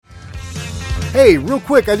Hey, real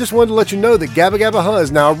quick, I just wanted to let you know that Gabba Gabba Huh is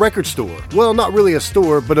now a record store. Well, not really a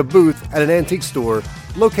store, but a booth at an antique store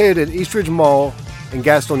located at Eastridge Mall in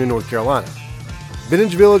Gastonia, North Carolina.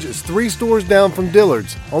 Vintage Village is 3 stores down from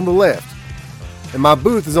Dillard's on the left, and my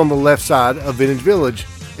booth is on the left side of Vintage Village.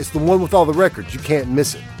 It's the one with all the records. You can't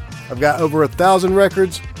miss it. I've got over 1,000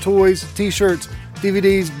 records, toys, t-shirts,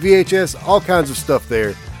 DVDs, VHS, all kinds of stuff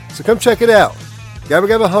there. So come check it out. Gabba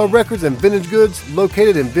Gabba Huh Records and Vintage Goods,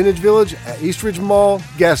 located in Vintage Village at Eastridge Mall,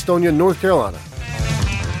 Gastonia, North Carolina.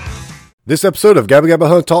 This episode of Gabba Gabba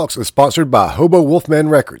Huh Talks is sponsored by Hobo Wolfman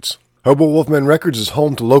Records. Hobo Wolfman Records is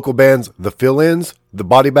home to local bands The Fill-Ins, The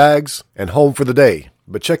Body Bags, and Home for the Day.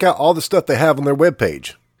 But check out all the stuff they have on their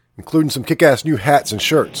webpage, including some kick-ass new hats and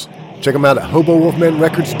shirts. Check them out at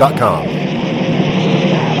HoboWolfmanRecords.com.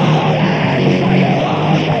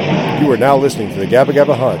 You are now listening to the Gabba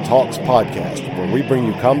Gabba Huh Talks podcast, where we bring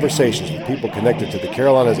you conversations with people connected to the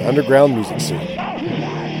Carolinas underground music scene.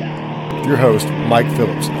 With your host, Mike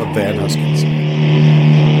Phillips of Van Huskins.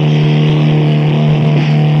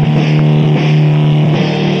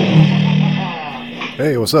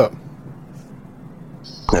 Hey, what's up?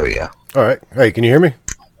 There we go. All right. Hey, can you hear me?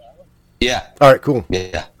 Yeah. All right, cool.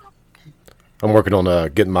 Yeah. I'm working on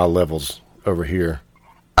getting my levels over here.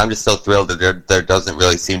 I'm just so thrilled that there doesn't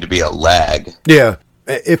really seem to be a lag. Yeah.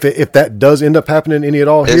 If that does end up happening any at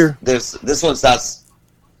all here. This one's not.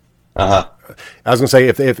 I was gonna say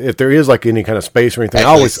if there is like any kind of space or anything,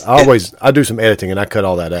 I do some editing and I cut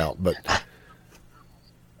all that out. But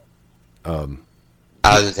I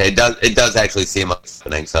was gonna say it does actually seem like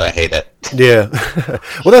something, so I hate it. Yeah.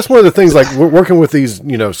 Well, that's one of the things. Like we're working with these,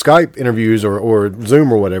 Skype interviews or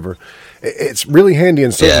Zoom or whatever. It's really handy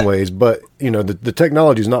in certain ways, but the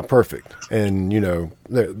technology is not perfect, and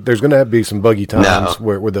there's going to be some buggy times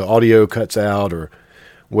where the audio cuts out, or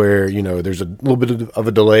where there's a little bit of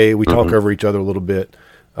a delay. We talk over each other a little bit.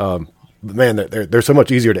 But man, they're so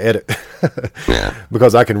much easier to edit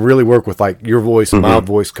because I can really work with like your voice and my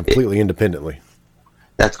voice completely independently.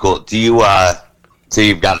 That's cool. Do you so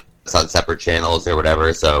you've got us on separate channels or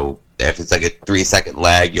whatever? So if it's like a 3-second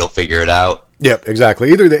lag, you'll figure it out. Yep,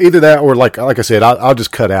 exactly. Either that or like I said, I'll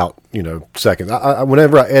just cut out, seconds.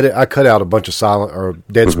 Whenever I edit, I cut out a bunch of silent or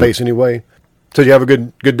dead space anyway. So you have a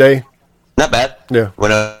good day? Not bad. Yeah.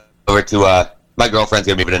 Went over to my girlfriend's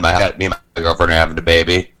gonna be moving in my house. Me and my girlfriend are having a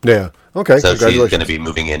baby. Yeah. Okay. So she's gonna be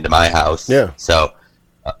moving into my house. Yeah. So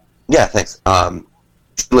yeah, thanks.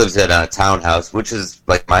 She lives in a townhouse, which is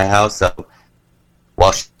like my house. So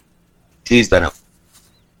while she's been at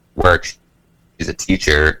work, she's a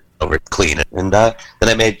teacher over cleaning, and then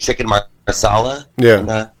I made chicken marsala. Yeah.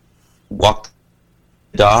 And walked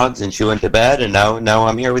the dogs, and she went to bed, and now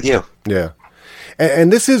I'm here with you. Yeah.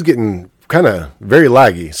 And this is getting kind of very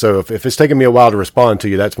laggy. So if it's taking me a while to respond to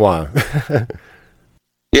you, that's why.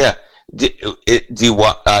 Yeah. Do you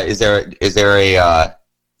want? Is there a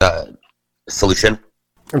solution?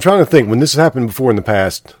 I'm trying to think. When this has happened before in the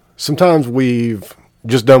past, sometimes we've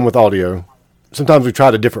just done with audio. Sometimes we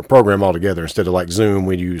tried a different program altogether. Instead of like Zoom,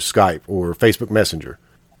 we use Skype or Facebook Messenger.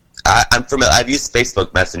 I'm familiar. I've used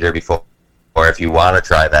Facebook Messenger before, or if you want to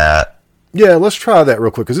try that. Yeah, let's try that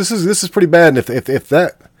real quick, because this is pretty bad. And if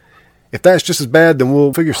that's just as bad, then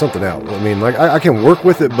we'll figure something out. I mean, like I can work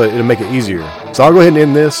with it, but it'll make it easier. So I'll go ahead and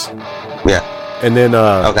end this. Yeah. And then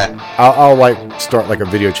okay. I'll like start like a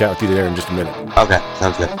video chat with you there in just a minute. Okay,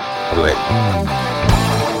 sounds good. I'll do it.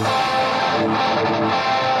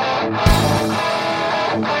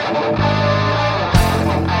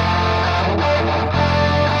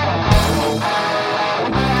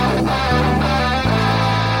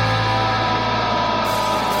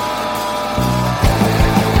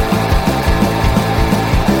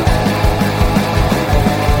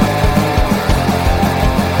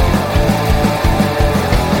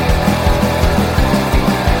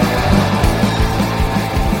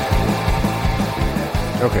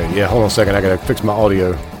 Okay, yeah, hold on a second. I gotta fix my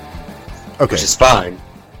audio. Okay, which is fine.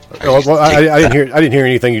 Well, I didn't hear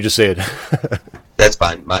anything you just said. That's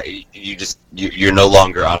fine. You're no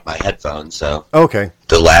longer on my headphones, so okay.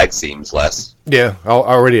 The lag seems less. Yeah,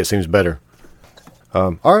 already it seems better.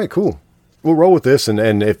 All right, cool. We'll roll with this,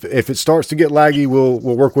 and if it starts to get laggy, we'll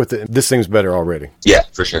work with it. This seems better already. Yeah,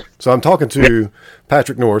 for sure. So I'm talking to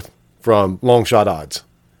Patrick North from Long Shot Odds,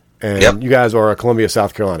 and you guys are a Columbia,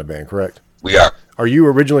 South Carolina band, correct? We are. Are you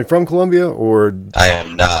originally from Columbia, or? I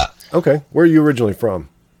am not. Okay, where are you originally from?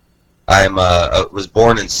 I was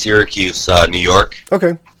born in Syracuse, New York.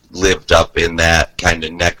 Okay. Lived up in that kind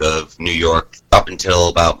of neck of New York up until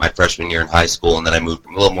about my freshman year in high school, and then I moved a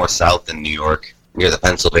little more south in New York, near the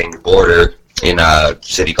Pennsylvania border, in a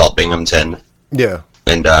city called Binghamton. Yeah.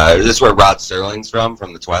 And this is where Rod Serling's from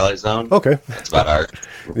the Twilight Zone. Okay. That's about art.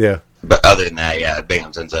 Yeah. But other than that, yeah,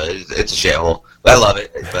 Binghamton's it's a shithole. I love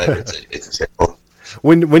it, but it's a shithole.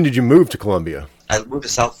 When did you move to Columbia? I moved to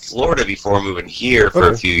South Florida before moving here for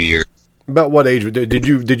a few years. About what age did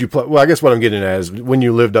you play? Well, I guess what I'm getting at is when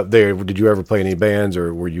you lived up there, did you ever play any bands,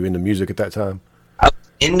 or were you into music at that time? I was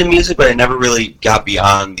into music, but I never really got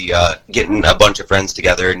beyond the getting a bunch of friends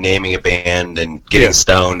together, naming a band, and getting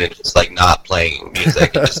stoned, and just like not playing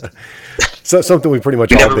music. So something we pretty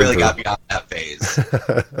much we all never been really through. got beyond that phase.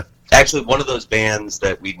 Actually, one of those bands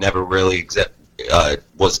that we never really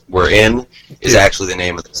were in is actually the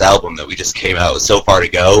name of this album that we just came out with. So Far to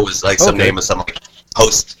Go. It was like some name of some like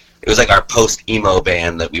post. It was like our post emo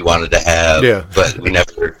band that we wanted to have, but we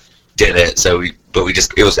never did it. So it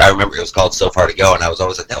was. I remember it was called So Far to Go, and I was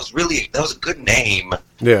always like, that was a good name,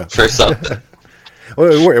 for something.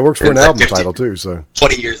 Well, it works for an album title too. So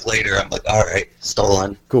 20 years later, I'm like, all right,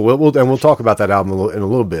 stolen. Cool. We'll talk about that album in a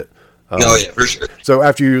little bit. Yeah, for sure. So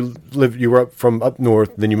after you were up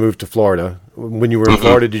north, then you moved to Florida. When you were in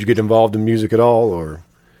Florida, did you get involved in music at all, or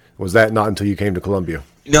was that not until you came to Columbia?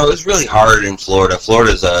 No, it was really hard in Florida.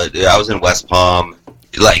 I was in West Palm.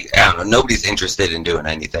 Like, I don't know, nobody's interested in doing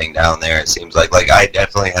anything down there, it seems like. Like, I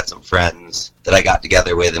definitely had some friends that I got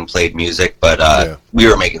together with and played music, but we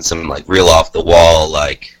were making some, like, real off-the-wall,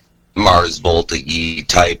 like, Mars Volta-y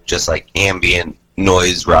type, just, like, ambient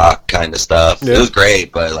noise rock kind of stuff. Yeah. It was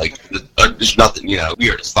great, but, like, there's nothing,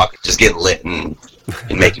 we were just getting lit and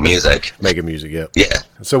making music. Making music, yeah. Yeah.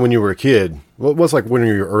 So when you were a kid, what's, like, one of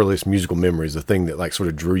your earliest musical memories, the thing that, like, sort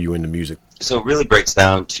of drew you into music? So it really breaks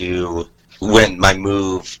down to when my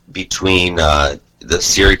move between the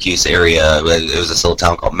Syracuse area, it was this little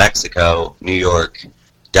town called Mexico, New York,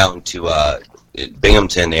 down to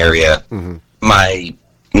Binghamton area. Mm-hmm. My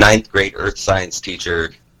 9th grade earth science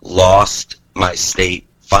teacher lost my state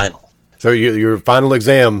final. So your final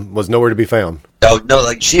exam was nowhere to be found? Oh, no,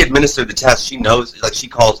 like, she administered the test. She knows, like, she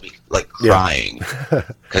calls me, like, crying.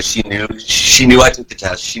 Because she knew I took the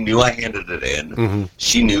test. She knew I handed it in. Mm-hmm.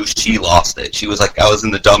 She knew she lost it. She was like, I was in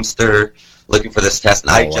the dumpster looking for this test,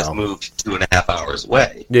 and I just moved 2.5 hours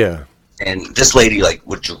away. Yeah. And this lady, like,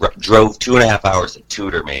 drove 2.5 hours to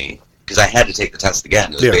tutor me, because I had to take the test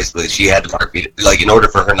again. It was basically, she had to mark me, like, in order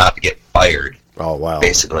for her not to get fired. Oh, wow.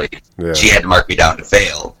 Basically. Yeah. She had to mark me down to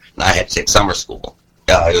fail, and I had to take summer school.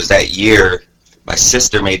 It was that year, my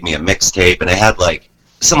sister made me a mixtape, and it had, like,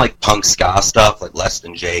 some, like, punk ska stuff, like Less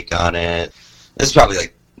Than Jake on it. It was probably,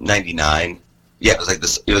 like, 99. Yeah, it was like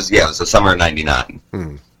this, it was the summer of 99.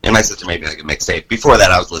 Hmm. And my sister made me, like, a mixtape. Before that,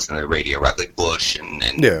 I was listening to radio rock, like Bush, and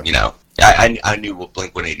I knew what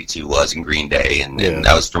Blink-182 was in Green Day, and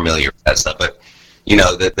I was familiar with that stuff. But,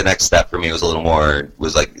 the next step for me was a little more,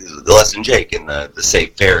 was like the Less Than Jake and the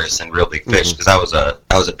Safe Ferris and Real Big Fish, because I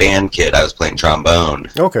was a band kid. I was playing trombone.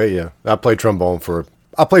 Okay, yeah. I played trombone for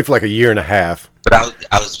like a year and a half. But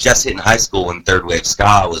I was just hitting high school when third wave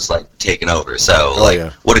ska was, like, taking over. So,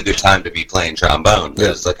 what a good time to be playing trombone. Yeah. It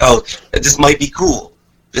was like, oh, this might be cool.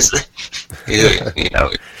 This, that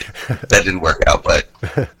didn't work out, but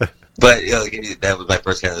that was my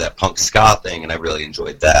first kind of that punk ska thing, and I really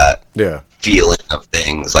enjoyed that feeling of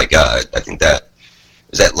things. Like, I think that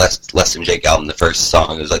was that Less Than Jake album. The first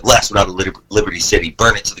song, it was like, "Last one out of Liberty City,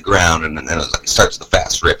 burn it to the ground," and then it was like, it starts with a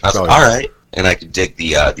fast riff. And I was like, all right, and I could dig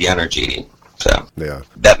the energy. So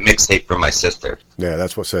that mixtape from my sister. Yeah,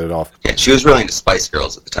 that's what set it off. Yeah, she was really into Spice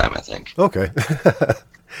Girls at the time, I think. Okay.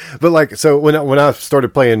 But, like, so when I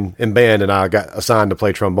started playing in band and I got assigned to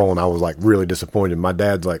play trombone, I was, like, really disappointed. My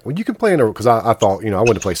dad's like, well, you can play because I thought, I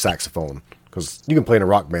wanted to play saxophone, because you can play in a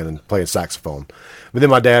rock band and play a saxophone. But then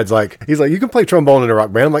my dad's like, he's like, you can play trombone in a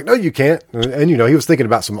rock band. I'm like, no, you can't. And he was thinking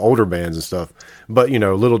about some older bands and stuff. But,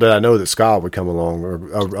 little did I know that ska would come along, or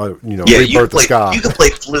rebirth of ska. You can play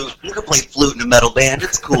flute. You can play flute in a metal band.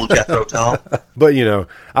 It's cool, Jethro Tull. But,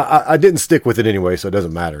 I didn't stick with it anyway, so it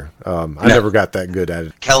doesn't matter. I never got that good at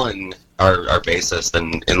it. Kellen, our bassist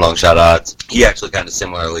in Long Shot Odds, he actually kind of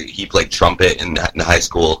similarly, he played trumpet in high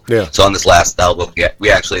school. Yeah. So on this last album, we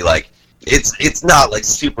actually, like, it's not, like,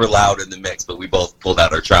 super loud in the mix, but we both pulled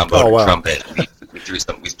out our trombone and trumpet. We threw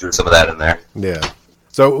some of that in there. Yeah.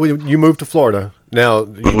 So you moved to Florida now,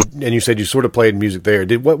 and you said you sort of played music there.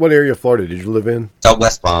 What area of Florida did you live in?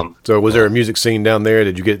 West Palm. So was there a music scene down there?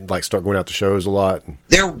 Did you start going out to shows a lot?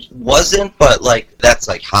 There wasn't, but, like, that's,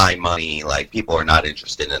 like, high money. Like, people are not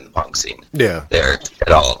interested in the punk scene. Yeah. There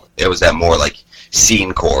at all. It was that more, like,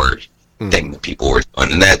 scene core thing that people were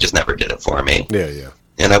doing, and that just never did it for me. Yeah, yeah.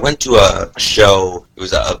 And I went to a show. It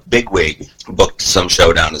was a bigwig booked some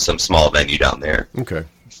show down at some small venue down there. Okay.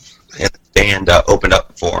 And band opened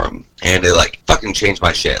up for him, and it like fucking changed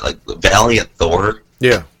my shit. Like Valiant Thor.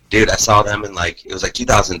 Yeah. Dude, I saw them in like, it was like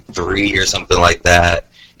 2003 or something like that.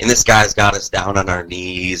 And this guy's got us down on our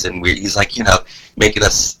knees, and he's like, you know, making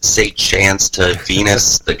us say chants to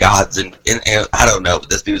Venus, the gods, and I don't know, but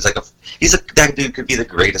this dude's like that dude could be the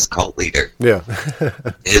greatest cult leader. Yeah.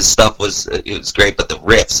 His stuff was great, but the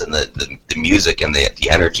riffs and the music and the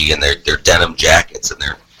energy and their denim jackets and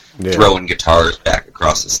their throwing guitars back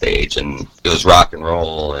across the stage, and it was rock and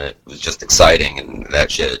roll, and it was just exciting, and that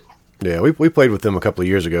shit. Yeah, we played with them a couple of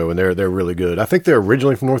years ago, and they're really good. I think they're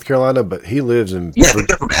originally from North Carolina, but he lives in I think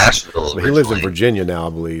they're from Asheville. But he lives in Virginia now, I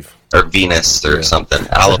believe, or Venus or something.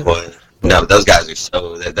 Alloy. No, those guys are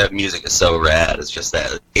so that music is so rad. It's just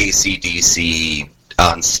that AC/DC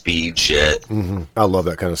on speed shit. Mm-hmm. I love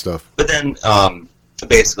that kind of stuff. But then,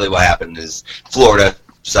 basically, what happened is Florida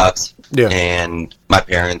sucks. Yeah. And my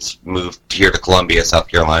parents moved here to Columbia, South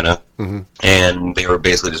Carolina, and they were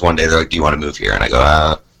basically just one day they're like, "Do you want to move here?" And I go,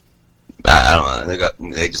 I don't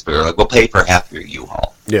know. They were like, "We'll pay for half your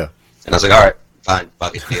U-Haul." Yeah. And I was like, "All right, fine,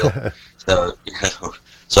 fucking deal." So,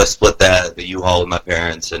 so I split the U-Haul with my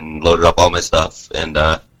parents and loaded up all my stuff and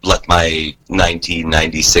left my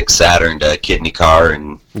 1996 Saturn to a kidney car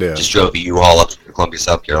and just drove a U-Haul up to Columbia,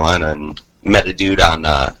 South Carolina, and met a dude on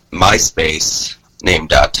MySpace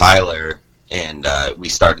named Tyler, and we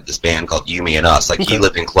started this band called You, Me, and Us. Like, he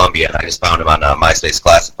lived in Columbia, and I just found him on MySpace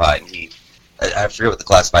Classified, and I forget what the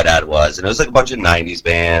classified ad was, and it was like a bunch of 90s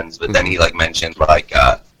bands, but then he like mentioned like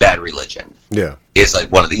Bad Religion. Yeah. It's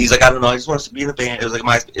like one of the, he's like, I don't know, I just want us to be in a band. It was like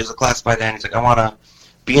it was a classified ad. He's like, I want to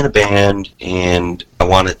be in a band, and I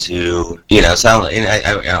wanted to, you know, sound like, and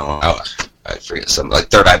I don't know, I forget, something like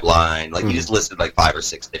Third Eye Blind. Like he just listed like 5 or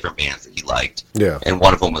 6 different bands that he liked. Yeah. And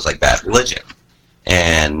one of them was like Bad Religion.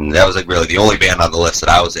 And that was like really the only band on the list that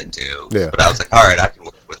I was into. Yeah. But I was like, all right, I can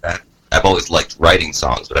work with that. I've always liked writing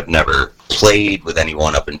songs, but I've never played with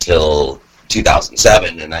anyone up until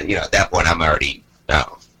 2007. And I, you know, at that point, I'm already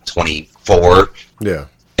 24. Yeah.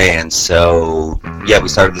 And so, yeah, we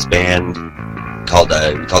started this band called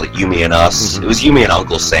we called it You, Me, and Us. It was You, Me, and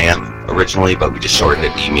Uncle Sam originally, but we just shortened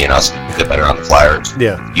it to You, Me, and Us to get better on the flyer.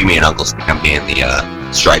 Yeah. You, Me, and Uncle Sam being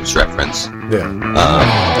the Stripes reference. Yeah.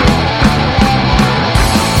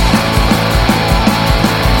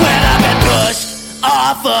 When I've been pushed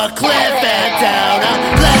off a cliff and down a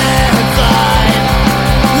landslide,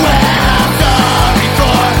 when I'm sorry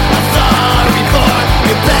for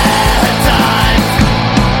your bad times.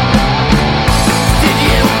 Did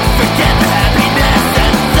you forget the happiness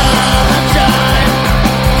and sunshine?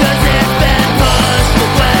 'Cause it's been pushed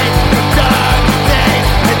away from dark days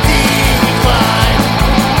and decline.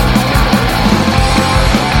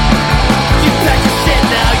 You packed your shit,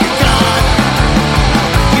 now you're gone.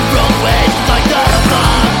 You roll away like the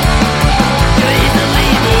bomb. You're easily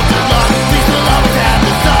moved along. Please will always have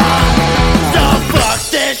the song. So fuck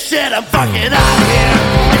this shit, I'm fucking out of here.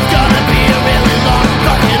 It's gonna be a really long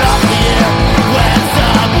fucking off the year. When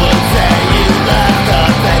some would say you left the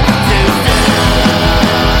thing too soon.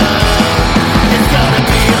 It's gonna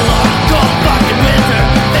be a long, cold fucking winter.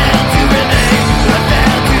 Failed to remain, I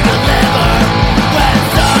failed to deliver. When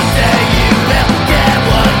someday you will get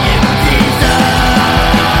what you deserve.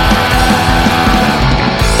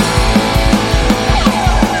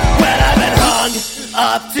 When I've been hung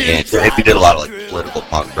up to And we did a lot of like political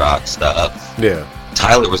punk rock stuff. Yeah.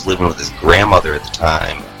 Tyler was living with his grandmother at the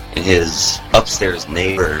time, and his upstairs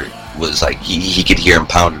neighbor was like, he could hear him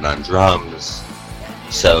pounding on drums.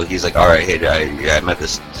 So he's like, all right, hey, I met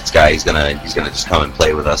this guy. He's gonna just come and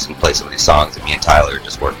play with us and play some of these songs. And me and Tyler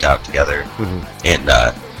just worked out together. And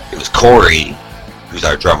it was Corey, who's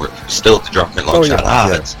our drummer, who's still the drummer in Long Shot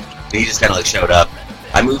Odds. And he just kind of like showed up.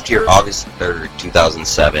 I moved here August 3rd,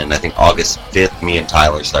 2007. I think August 5th, me and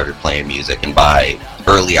Tyler started playing music, and by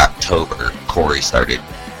early October, Corey started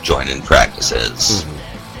joining practices.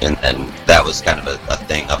 And then that was kind of a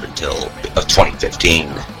thing up until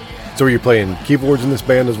 2015. So were you playing keyboards in this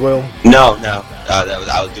band as well? No.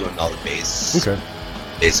 I was doing all the bass. Okay.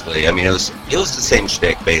 Basically, I mean, it was the same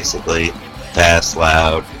shtick, basically. Fast,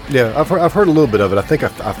 loud. Yeah, I've heard a little bit of it. I think I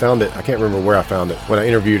found it. I can't remember where I found it when I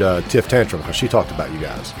interviewed Tiff Tantrum, because she talked about you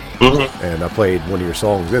guys, and I played one of your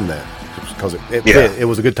songs in that because it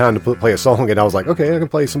was a good time to play a song, and I was like, okay, I can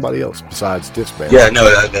play somebody else besides Tiff's band. Yeah, no,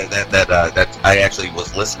 that I actually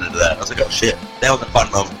was listening to that. I was like, oh shit, that was a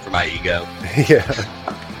fun moment for my ego. Yeah.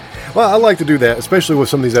 Well, I like to do that, especially with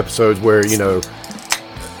some of these episodes where, you know,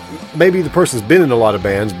 maybe the person's been in a lot of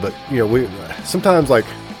bands, but, you know, we sometimes, like,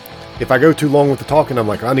 if I go too long with the talking, I'm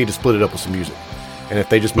like, I need to split it up with some music. And if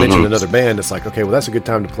they just mention another band, it's like, okay, well, that's a good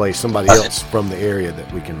time to play somebody else from the area that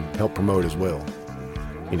we can help promote as well.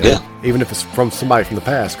 You know, even if it's from somebody from the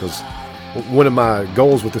past, because one of my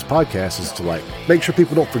goals with this podcast is to like make sure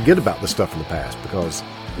people don't forget about the stuff in the past, because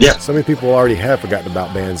so many people already have forgotten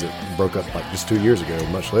about bands that broke up like just 2 years ago,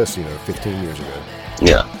 much less 15 years ago.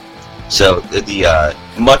 Yeah. So the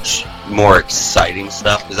much more exciting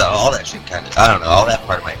stuff, because all that shit kind of, I don't know, all that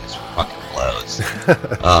part of my history fucking blows.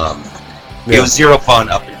 It was zero fun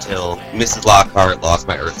up until Mrs. Lockhart lost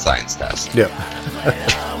my earth science test. Yep.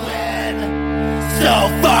 So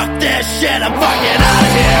fuck this shit, I'm fucking out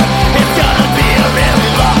of here. It's gonna be a really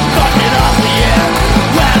long fucking awful year.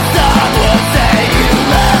 When someone say you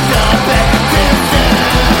left a bit too soon.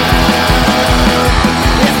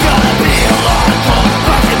 It's gonna be a long cold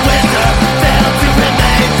fucking winter. Fail to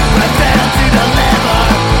remain, I fail to deliver.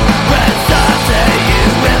 When some say you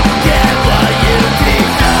will get what you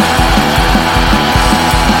deserve.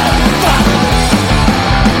 Fuck.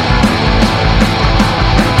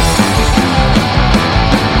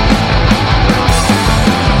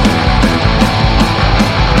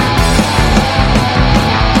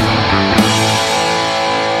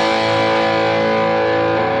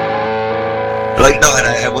 Like, no, and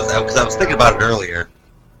I was thinking about it earlier,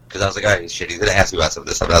 because I was like, oh shit, he's gonna ask me about some of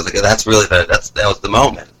this stuff. And I was like, that's really that was the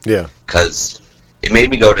moment. Yeah. Because it made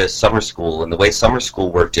me go to summer school, and the way summer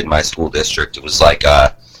school worked in my school district, it was like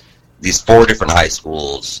these 4 different high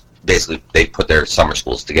schools. Basically, they put their summer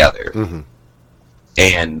schools together,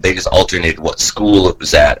 and they just alternated what school it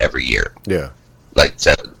was at every year. Yeah. Like,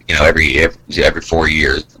 so, every 4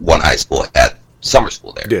 years, one high school had summer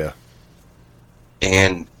school there. Yeah.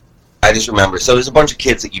 And I just remember, so there's a bunch of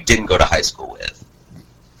kids that you didn't go to high school with.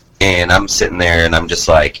 And I'm sitting there, and I'm just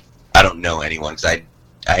like, I don't know anyone, because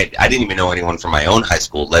I didn't even know anyone from my own high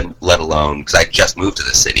school, let alone, because I just moved to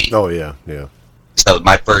the city. Oh, yeah, yeah. So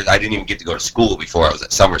I didn't even get to go to school before I was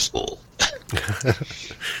at summer school.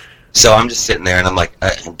 So I'm just sitting there, and I'm like,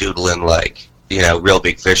 I'm doodling, like, Real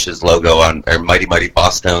Big Fish's logo or Mighty Mighty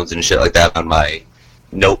Boss Tones and shit like that on my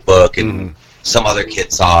notebook, and some other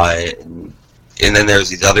kid saw it, and then there's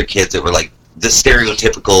these other kids that were like the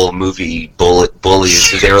stereotypical movie bullies,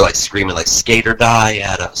 because they were like screaming like "skate or die"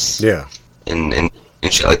 at us, and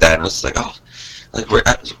shit like that. And I was like, oh, like we're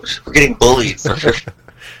getting bullied for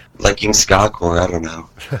liking skacore. I don't know.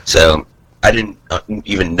 So I didn't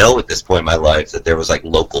even know at this point in my life that there was like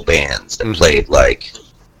local bands that played like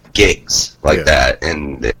gigs like that,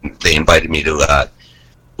 and they invited me to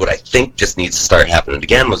what I think just needs to start happening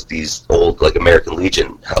again was these old like American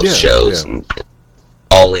Legion house shows and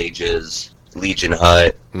all ages, Legion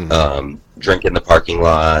Hut, drink in the parking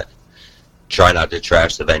lot, try not to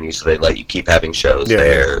trash the venue so they let you keep having shows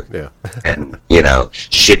there. Yeah. And,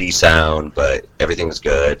 shitty sound, but everything's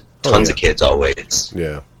good. Tons of kids always.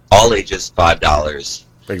 Yeah. All ages, $5.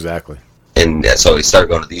 Exactly. And so we started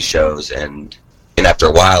going to these shows, and after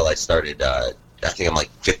a while I started, I think I'm like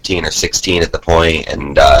 15 or 16 at the point,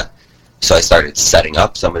 and so I started setting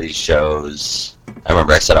up some of these shows. I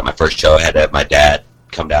remember I set up my first show. I had to have my dad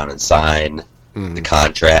come down and sign the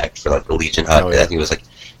contract for like the Legion Hut. I think it was like,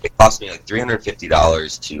 it cost me like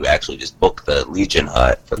 $350 to actually just book the Legion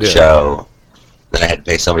Hut for the show. Then I had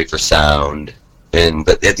to pay somebody for sound,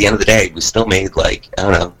 but at the end of the day, we still made like, I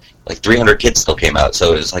don't know, like 300 kids still came out.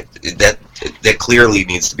 So it was like that clearly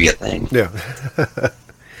needs to be a thing. Yeah.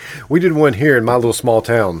 We did one here in my little small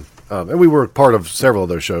town, and we were part of several of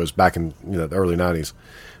those shows back in the early 90s.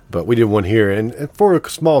 But we did one here, and for a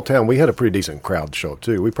small town, we had a pretty decent crowd show up,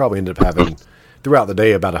 too. We probably ended up having, throughout the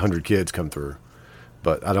day, about 100 kids come through.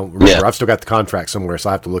 But I don't remember. Yeah. I've still got the contract somewhere, so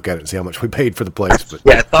I have to look at it and see how much we paid for the place. But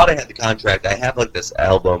yeah, I thought I had the contract. I have, like, this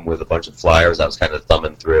album with a bunch of flyers I was kind of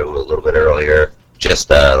thumbing through a little bit earlier. Just,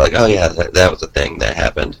 like, oh, yeah, that was a thing that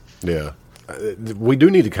happened. Yeah. We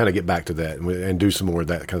do need to kind of get back to that and do some more of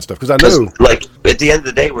that kind of stuff. Because I know... like, at the end of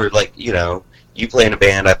the day, we're, like, you play in a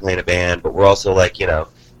band, I play in a band, but we're also, like,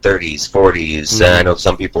 30s, 40s, and I know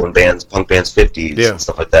some people in bands, punk bands, 50s, and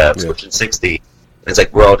stuff like that, switching 60. And it's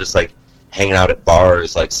like, we're all just, like, hanging out at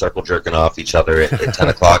bars, like, circle jerking off each other at 10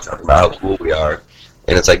 o'clock, talking about how cool we are.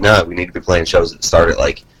 And it's like, no, we need to be playing shows that start at,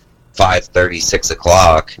 like, 5:30, 6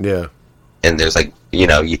 o'clock. Yeah. And there's, like, you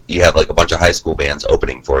have, like, a bunch of high school bands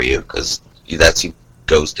opening for you, because that's who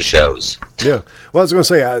goes to shows. Yeah. Well, I was going to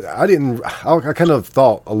say, I kind of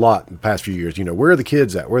thought a lot in the past few years, where are the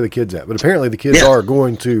kids at? Where are the kids at? But apparently the kids are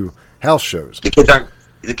going to house shows. The kids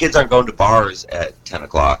aren't going to bars at 10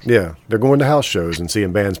 o'clock. Yeah. They're going to house shows and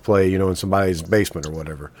seeing bands play, in somebody's basement or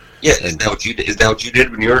whatever. Yeah. Isn't that what you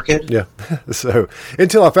did when you were a kid? Yeah. So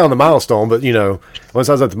until I found the Milestone, but, once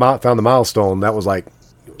I was found the Milestone, that was like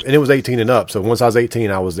and it was 18 and up. So once I was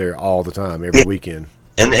 18, I was there all the time, every weekend.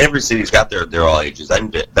 And every city's got their all ages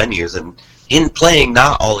venues, and in playing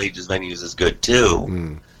not all ages venues is good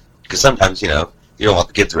too. Because sometimes you don't want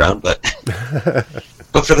the kids around, but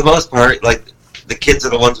but for the most part, like the kids are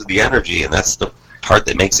the ones with the energy, and that's the part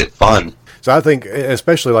that makes it fun. So I think,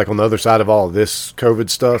 especially like on the other side of all of this COVID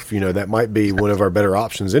stuff, that might be one of our better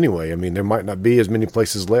options anyway. I mean, there might not be as many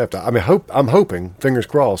places left. I mean, I'm hoping, fingers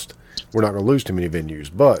crossed, we're not going to lose too many venues.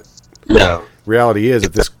 But reality is,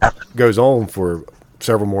 if this goes on for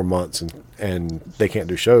several more months and they can't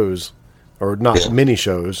do shows, or not many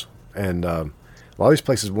shows, and a lot of these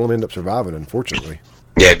places won't end up surviving, unfortunately.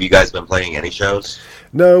 Yeah, have you guys been playing any shows?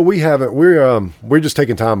 No, we haven't. We're just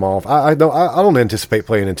taking time off. I don't anticipate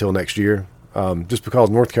playing until next year, just because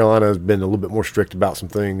North Carolina has been a little bit more strict about some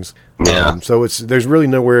things. Yeah. So there's really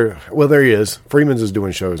nowhere. Well, there he is. Freeman's is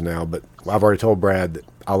doing shows now, but I've already told Brad that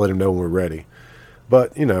I'll let him know when we're ready.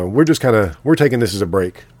 But we're just we're taking this as a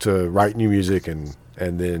break to write new music and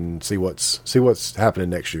then see what's happening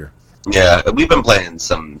next year. Yeah, we've been playing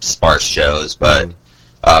some sparse shows, but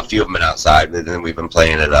a few of them been outside. And then we've been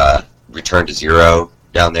playing at Return to Zero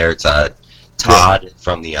down there. It's Todd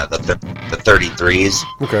from the 33s.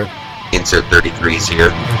 Okay. Insert 33s here.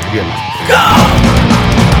 Yeah. Go!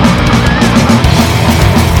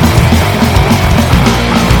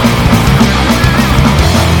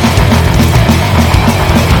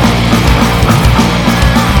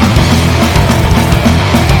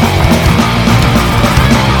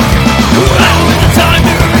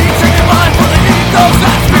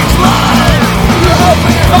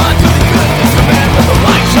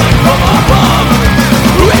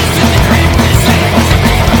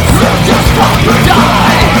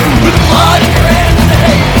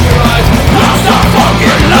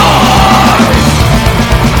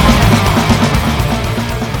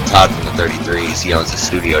 He owns a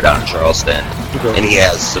studio down in Charleston, and he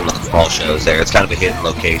has some small shows there. It's kind of a hidden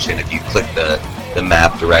location. If you click the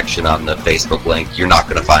map direction on the Facebook link, you're not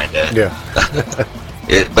going to find it. Yeah.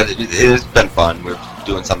 But it has been fun. We're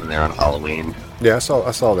doing something there on Halloween. Yeah, I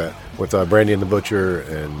saw that with Brandy and the Butcher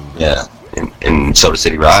and in Soda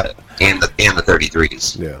City Riot and the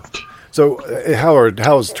 33s. Yeah. So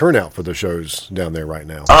how's turnout for the shows down there right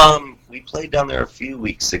now? We played down there a few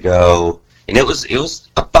weeks ago, and it was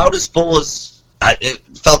about as full as it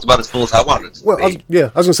felt about as full as I wanted it to be. I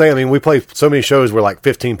was gonna say. I mean, we play so many shows where like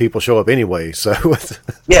 15 people show up anyway. So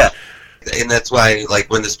yeah, and that's why like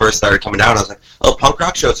when this first started coming down, I was like, oh, punk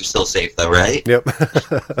rock shows are still safe though, right? Yep,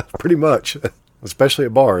 pretty much. Especially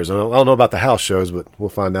at bars. I don't know about the house shows, but we'll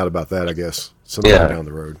find out about that, I guess, sometime down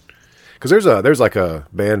the road. Because there's like a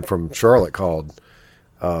band from Charlotte called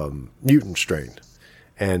Mutant Strain,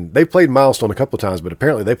 and they played Milestone a couple of times, but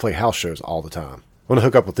apparently they play house shows all the time. I want to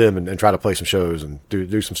hook up with them and try to play some shows and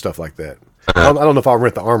do some stuff like that. I don't know if I'll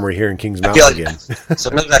rent the Armory here in Kings Mountain again.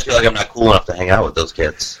 Sometimes I feel like I'm not cool enough to hang out with those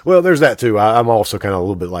kids. Well, there's that too. I'm also kind of a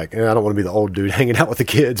little bit like, I don't want to be the old dude hanging out with the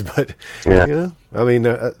kids, but I mean,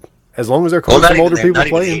 as long as they're cool, some older people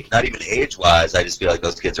playing. Not even age-wise, I just feel like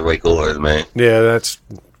those kids are way cooler than me. Yeah, that's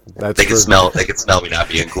they can smell me not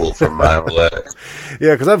being cool from a mile away.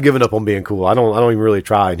 Yeah, because I've given up on being cool. I don't even really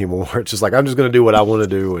try anymore. It's just like I'm just going to do what I want to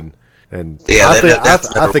do, and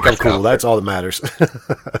I think I'm cool. That's all that matters.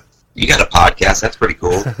 You got a podcast. That's pretty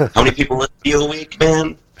cool. How many people listen to you a week,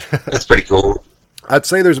 man? That's pretty cool. I'd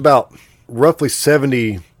say there's about roughly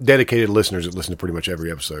 70 dedicated listeners that listen to pretty much every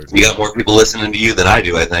episode. You got more people listening to you than I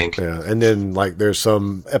do, I think. Yeah, and then like there's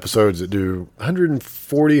some episodes that do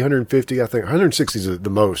 140, 150, I think 160 is the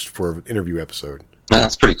most for an interview episode.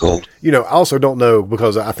 That's pretty cool. I also don't know,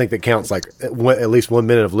 because I think that counts like at least 1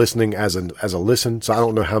 minute of listening as a listen. So I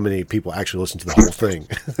don't know how many people actually listen to the whole thing.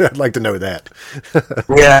 I'd like to know that.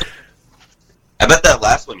 Yeah, I bet that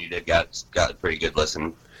last one you did got a pretty good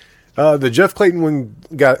listen. The Jeff Clayton one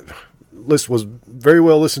was very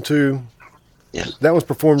well listened to. Yeah, that was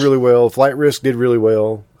performed really well. Flight Risk did really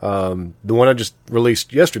well. The one I just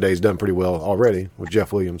released yesterday has done pretty well already with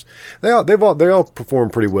Jeff Williams. They all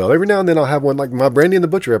perform pretty well. Every now and then I'll have one like my Brandy and the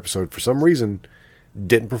Butcher episode for some reason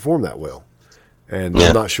didn't perform that well, and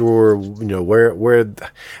I'm not sure where.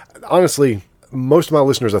 Honestly, most of my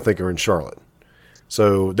listeners I think are in Charlotte,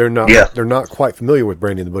 so they're not quite familiar with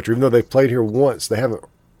Brandy and the Butcher, even though they've played here once. They haven't,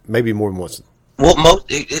 maybe more than once. Well,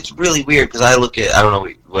 it's really weird because I don't know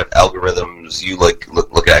what algorithms you look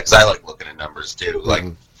at, because I like looking at numbers too. Mm-hmm. Like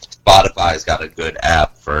Spotify's got a good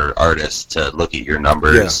app for artists to look at your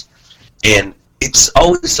numbers, and it's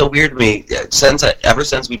always so weird to me ever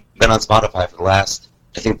since we've been on Spotify for the last,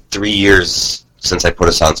 I think, 3 years since I put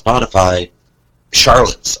us on Spotify.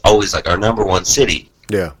 Charlotte's always like our number one city.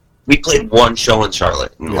 Yeah. we played one show in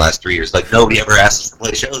Charlotte in the last 3 years. Like nobody ever asked us to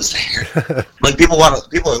play shows there. Like people are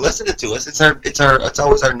listening to us. It's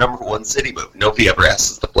always our number one city, but nobody ever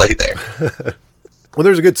asks us to play there. Well,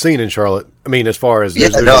 there's a good scene in Charlotte. I mean, as far as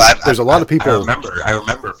there's a lot of people. I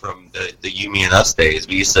remember from the You, Me, and Us days.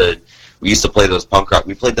 We used to play those punk rock.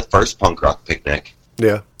 We played the first punk rock picnic.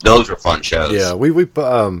 Yeah, those were fun shows. Yeah,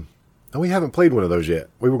 we haven't played one of those yet.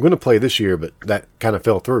 We were going to play this year, but that kind of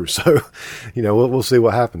fell through. So, we'll see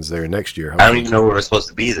what happens there next year. I don't even know where we're supposed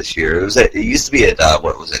to be this year. It used to be at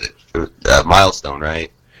what was it? Milestone, right?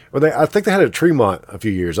 Well, I think they had it at Tremont a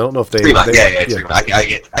few years. I don't know if they. Tremont, Tremont.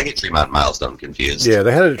 I get Tremont and Milestone confused. Yeah,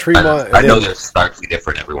 they had it at Tremont. I know they're starkly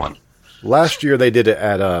different. Everyone. Last year they did it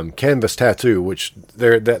at Canvas Tattoo, which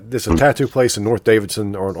this is a tattoo place in North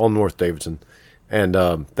Davidson or on North Davidson, and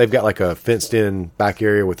they've got like a fenced-in back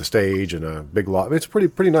area with a stage and a big lot. It's a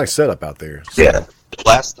pretty nice setup out there. So. Yeah. The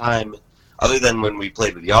last time, other than when we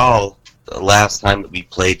played with y'all, the last time that we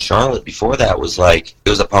played Charlotte before that was it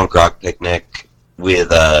was a punk rock picnic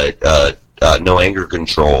with No Anger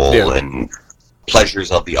Control and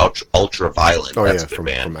Pleasures of the Ultra Violent. Oh, that's yeah, a good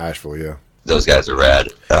band. From Asheville, yeah. Those guys are rad.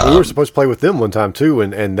 We were supposed to play with them one time, too,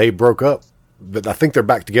 and they broke up. But I think they're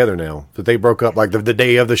back together now. But they broke up the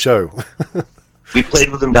day of the show. We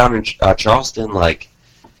played with them down in Charleston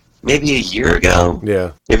maybe a year ago.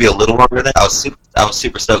 Yeah. Maybe a little longer than that. I was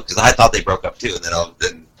super stoked because I thought they broke up, too. And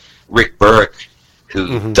then Rick Burke,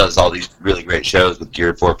 who does all these really great shows with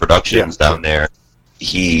Geared For Productions down there,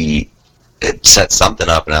 he had set something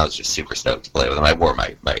up, and I was just super stoked to play with him. I wore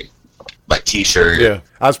my T-shirt. Yeah,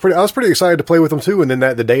 I was pretty excited to play with them too. And then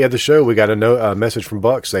the day of the show, we got a message from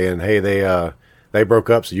Buck saying, "Hey, they broke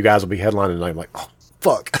up, so you guys will be headlining." And I'm like, "Oh,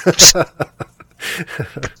 fuck." But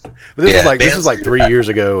this is like 3 years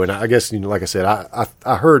ago, and I guess like I said,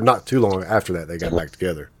 I heard not too long after that they got back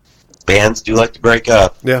together. Bands do like to break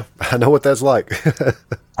up. Yeah, I know what that's like.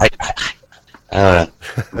 I don't know.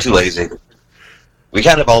 I'm too lazy. We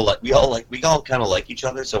all kind of like each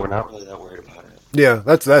other, so we're not really that worried about it. Yeah,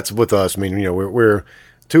 that's with us. I mean, we're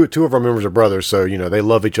two of our members are brothers, so they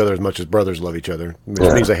love each other as much as brothers love each other.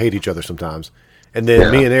 Which means they hate each other sometimes. And then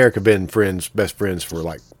me and Eric have been best friends for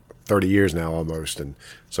like 30 years now almost, and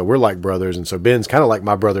so we're like brothers. And so Ben's kind of like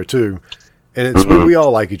my brother too, and it's we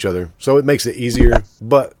all like each other, so it makes it easier.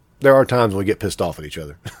 But there are times when we get pissed off at each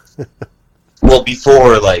other. Well,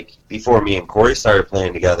 before me and Corey started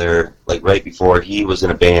playing together, right before he was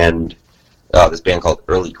in a band, this band called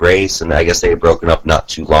Early Grace, and I guess they had broken up not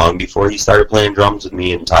too long before he started playing drums with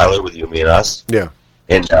me and Tyler, with You, Me, and Us. Yeah.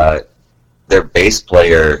 And their bass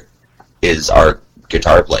player is our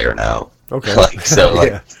guitar player now. Okay. It's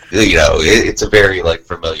a very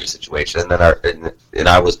familiar situation. And then and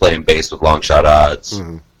I was playing bass with Long Shot Odds,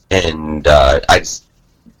 and I just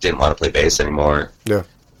didn't want to play bass anymore. Yeah.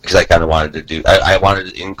 Because I kind of wanted to I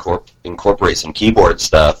wanted to incorporate some keyboard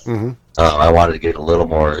stuff. I wanted to get a little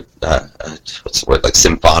more, what's the word,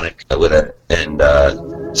 symphonic with it. And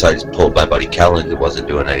so I just pulled my buddy Kellen, who wasn't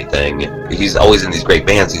doing anything. He's always in these great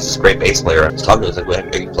bands. He's this great bass player. I was talking to him. I was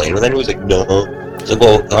like, are you playing with anyone? He was like, no. I was like,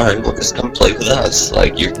 well, all right, well, just come play with us.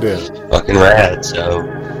 You're fucking rad, so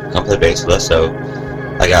come play bass with us. So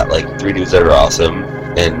I got, 3 dudes that are awesome,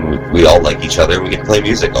 and we all like each other, and we get to play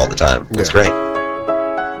music all the time. It's great.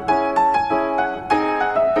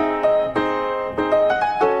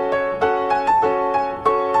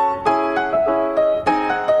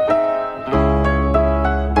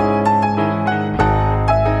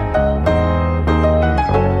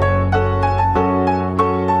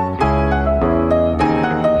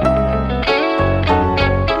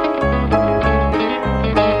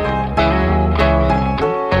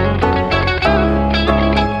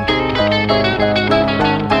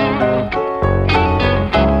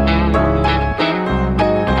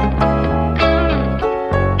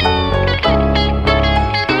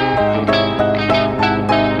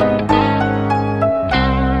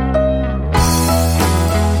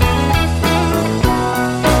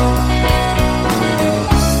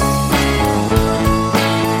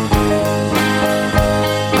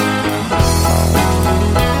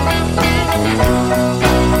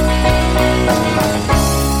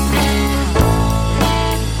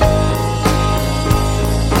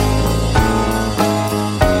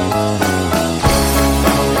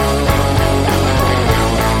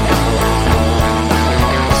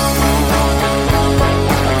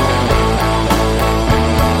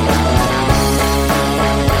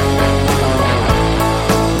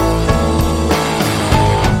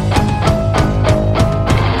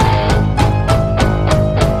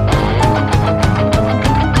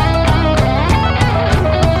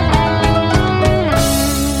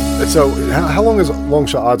 So, how long has Long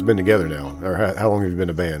Shot Odds been together now? Or how long have you been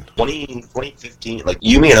a band? 2015, like,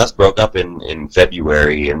 you, me, and us broke up in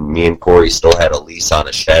February, and me and Corey still had a lease on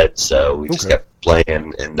a shed, so we just kept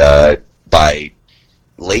playing, and by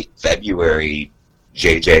late February,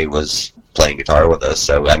 JJ was playing guitar with us,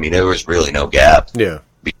 so, I mean, there was really no gap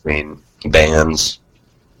between bands.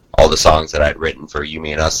 All the songs that I'd written for You,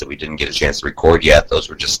 Me, and Us that we didn't get a chance to record yet, that was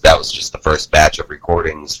just the first batch of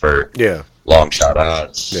recordings for Long Shot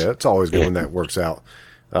Odds. Yeah, it's always good when that works out.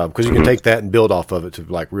 Because you can take that and build off of it to,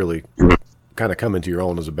 like, really kind of come into your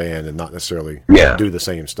own as a band and not necessarily do the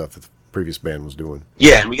same stuff that the previous band was doing.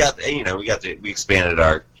 Yeah, and we expanded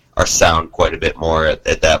our sound quite a bit more at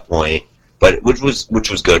that point, but which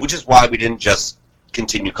was good, which is why we didn't just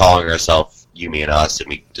continue calling ourselves You, Me, and Us, and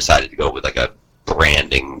we decided to go with, like, a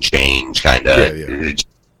branding change, kind of.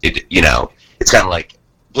 It's kind of like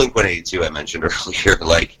Blink-182 I mentioned earlier,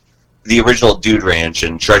 like the original Dude Ranch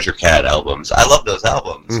and Treasure Cat albums. I love those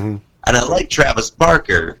albums, and I like Travis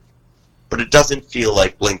Barker, but it doesn't feel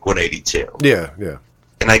like Blink-182. Yeah.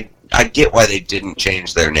 And I get why they didn't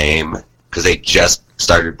change their name, because they just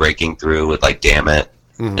started breaking through with, like, Damn It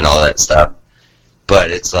and all that stuff.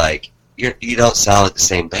 But it's like you don't sound like the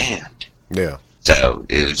same band. Yeah. So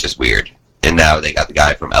it was just weird. And now they got the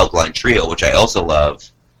guy from Alkaline Trio, which I also love.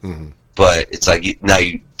 But it's like, now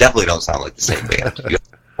you definitely don't sound like the same band. You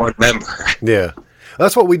don't remember. Yeah.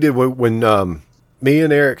 That's what we did when me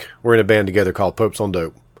and Eric were in a band together called Popes on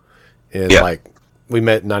Dope. And, like, we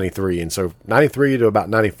met in 93. And so 93 to about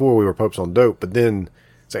 94, we were Popes on Dope. But then,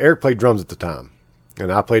 so Eric played drums at the time.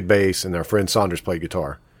 And I played bass, and our friend Saunders played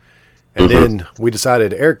guitar. And then we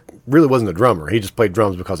decided Eric really wasn't a drummer. He just played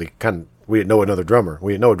drums because we didn't know another drummer.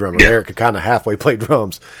 We didn't know a drummer. Yeah. Eric could kind of halfway play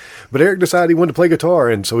drums. But Eric decided he wanted to play guitar,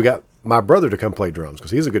 and so we got my brother to come play drums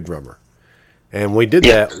because he's a good drummer. And we did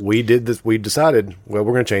that. We did this. We decided, well,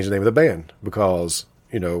 we're going to change the name of the band because,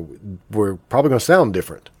 we're probably going to sound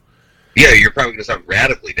different. Yeah, you're probably going to sound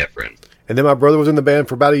radically different. And then my brother was in the band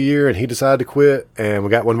for about a year, and he decided to quit, and we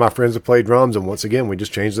got one of my friends to play drums, and once again, we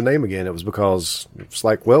just changed the name again. It was because it's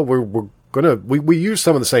like, well, we use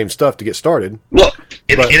some of the same stuff to get started. Well,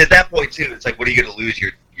 and at that point, too, it's like, what are you going to lose,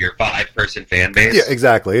 your 5-person fan base? Yeah,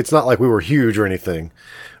 exactly. It's not like we were huge or anything.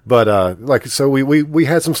 But, so we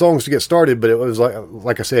had some songs to get started, but it was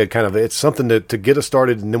like I said, kind of, it's something to get us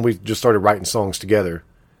started, and then we just started writing songs together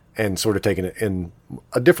and sort of taking it in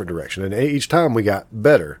a different direction. And each time we got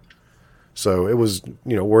better. So it was,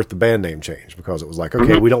 worth the band name change because it was like,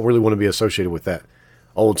 okay, we don't really want to be associated with that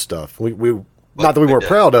old stuff. We not that we weren't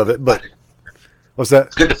proud of it, but what's that?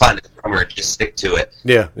 It's good to find a drummer and just stick to it.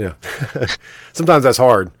 Yeah. Sometimes that's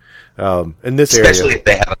hard. In this area, especially if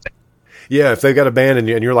they have a band. Yeah, if they've got a band and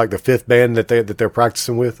you're like the fifth band that they're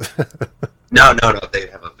practicing with. No, if they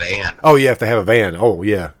have a van. Oh yeah, if they have a van. Oh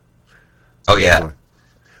yeah. Definitely.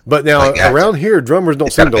 But now around here, drummers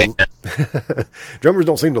don't seem to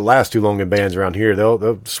last too long in bands around here.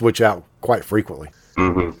 They'll switch out quite frequently.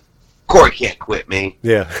 Corey can't quit me.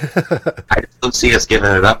 Yeah. I don't see us giving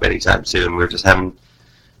it up anytime soon. We're just having,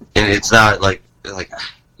 and it's not like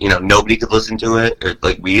nobody could listen to it, or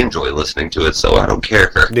like we enjoy listening to it, so I don't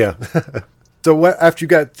care. Yeah. So after you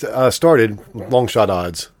got started, Long Shot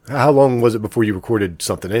Odds, how long was it before you recorded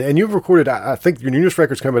something? And you've recorded, I think your newest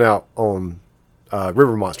record's coming out on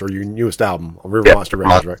River Monster, your newest album on River Monster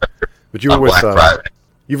Records, right? But you were with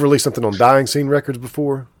you've released something on Dying Scene Records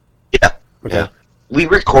before? Yeah. Okay. Yeah. We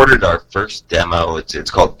recorded our first demo.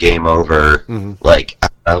 It's called Game Over. Like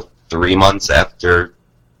 3 months after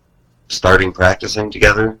starting practicing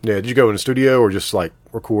together. Yeah. Did you go in the studio or just like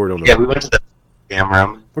record on? Yeah, we went to the jam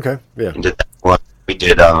room. Okay. Yeah. And did that one. We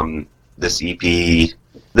did this EP.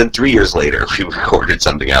 Then 3 years later, we recorded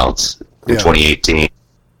something else in 2018,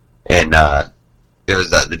 and it was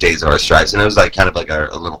the Days of Our Stripes, and it was like kind of like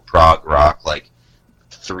a little prog rock, like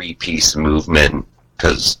 3-piece movement,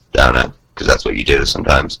 because that's what you do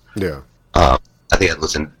sometimes. Yeah. I think I'd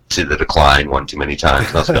listened to The Decline one too many times,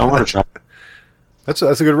 and I was like, I want to try. That's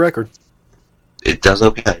a good record. It does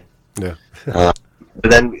okay. Yeah. But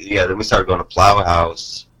then we started going to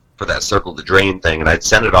Plowhouse for that Circle the Drain thing, and I'd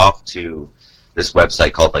send it off to this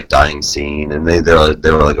website called like Dying Scene, and they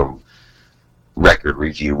were like a record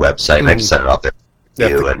review website, and I just sent it off there.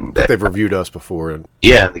 They've reviewed us before. And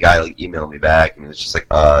the guy like emailed me back, and it was just like,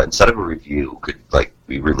 instead of a review, could like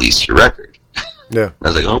we release your record? Yeah. And I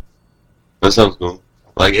was like, oh, that sounds cool.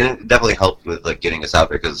 Like, and it definitely helped with like getting us out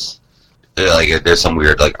there because like there's some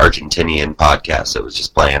weird like Argentinian podcast that was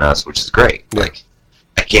just playing us, which is great. Yeah. Like,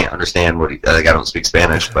 I can't understand what I don't speak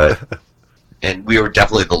Spanish, but and we were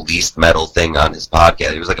definitely the least metal thing on his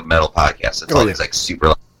podcast. It was like a metal podcast. It's all these like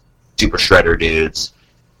super shredder dudes.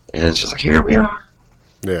 And it's just like, here we are.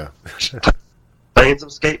 Yeah. Playing some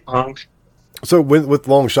skate punk. So with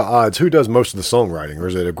Long Shot Odds, who does most of the songwriting, or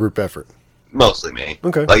is it a group effort? Mostly me.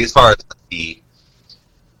 Okay. Like, as far as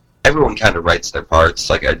everyone kind of writes their parts.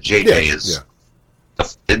 Like, JJ is... Yeah.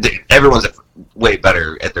 Everyone's way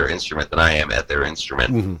better at their instrument than I am at their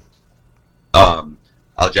instrument. Mm-hmm.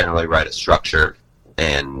 I'll generally write a structure,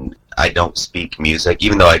 and I don't speak music,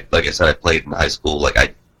 even though like I said, I played in high school.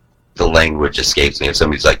 Like, the language escapes me. If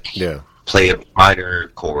somebody's like, play a minor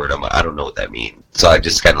chord, I don't know what that means. So I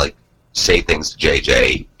just kind of like say things to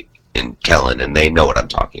JJ and Kellen, and they know what I'm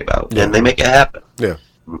talking about, and they make it happen. Yeah.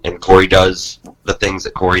 And Corey does the things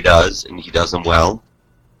that Corey does, and he does them well.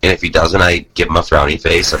 And if he doesn't, I give him a frowny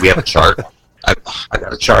face. We have a chart. I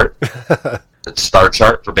got a chart. A star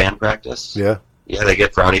chart for band practice. Yeah. Yeah, they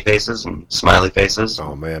get frowny faces and smiley faces.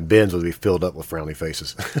 Oh, man. Ben's would be filled up with frowny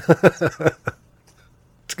faces.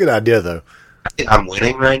 It's a good idea, though. I'm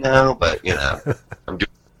winning right now, but, I'm doing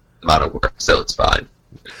a lot of work, so it's fine.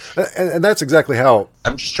 And that's exactly how...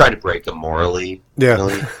 I'm just trying to break them morally. Yeah.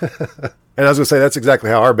 Really. And I was going to say, that's exactly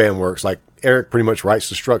how our band works. Like, Eric pretty much writes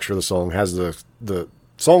the structure of the song, has the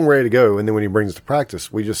song ready to go, and then when he brings it to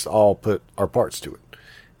practice, we just all put our parts to it.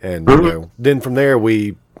 And, then from there,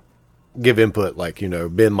 we give input. Like,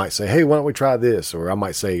 Ben might say, hey, why don't we try this? Or I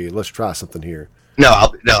might say, let's try something here. No,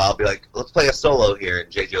 I'll be like, let's play a solo here,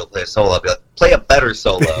 and JJ will play a solo. I'll be like, play a better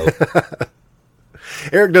solo.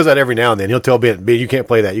 Eric does that every now and then. He'll tell Ben, you can't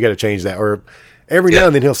play that. You got to change that. Or every now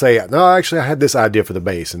and then he'll say, no, actually, I had this idea for the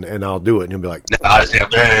bass, and I'll do it. And he'll be like, no,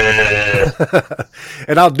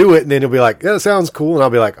 and I'll do it, and then he'll be like, yeah, that sounds cool. And I'll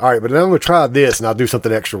be like, all right, but then I'm going to try this, and I'll do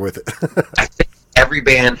something extra with it. I think every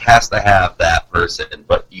band has to have that person,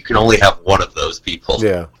 but you can only have one of those people.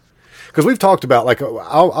 Yeah. Because we've talked about, like,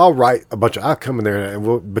 I'll write a bunch of, I'll come in there,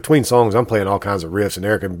 and between songs, I'm playing all kinds of riffs, and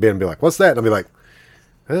Eric and Ben will be like, what's that? And I'll be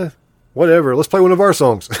like, whatever, let's play one of our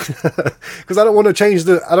songs. Because I don't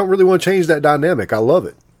really want to change that dynamic. I love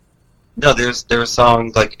it. No, there's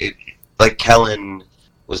songs like Kellen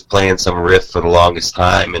was playing some riff for the longest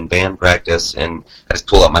time in band practice, and I just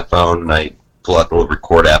pull out my phone and I pull out the little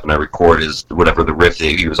record app and I record whatever the riff that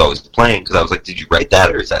he was always playing, because I was like, did you write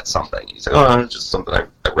that, or is that something? And he's like, oh, it's just something I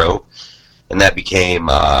wrote. And that became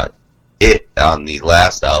it on the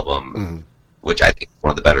last album, which I think is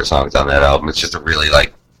one of the better songs on that album. It's just a really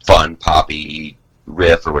fun poppy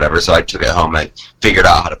riff or whatever. So I took it home and I figured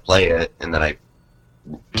out how to play it, and then I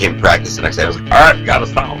came to practice the next day. I was like, all right, got a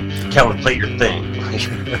song. Kellen, play your thing.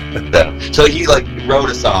 So he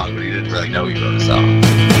wrote a song, but he didn't really know he wrote a song.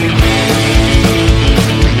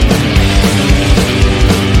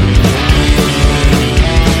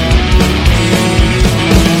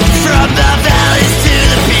 From the valleys to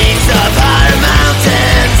the peaks of higher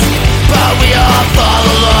mountains, but we all fall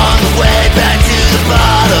along the way back to the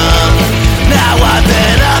bottom. Now I've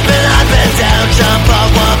been up and I've been down, jump up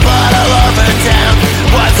one butt all over town.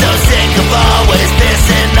 I'm so sick of always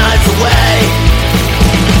pissing nights away,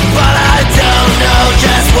 but I don't know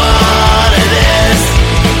just what it is.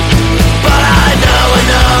 But I know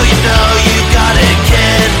you got it,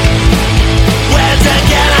 kid. Once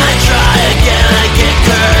again I try again, I get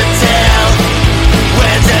curtailed.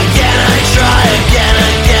 Once again I try again,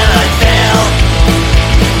 I fail.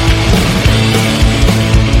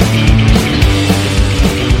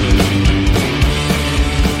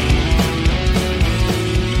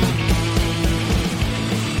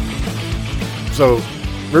 So,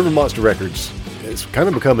 River Monster Records is kind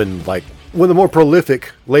of becoming one of the more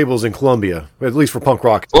prolific labels in Columbia, at least for punk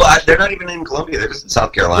rock. Well, they're not even in Columbia; they're just in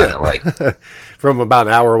South Carolina. From about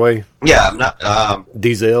an hour away. Yeah, I'm not.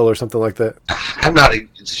 Diesel or something like that. I'm not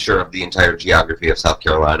sure of the entire geography of South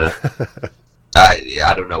Carolina.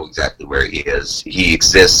 I don't know exactly where he is. He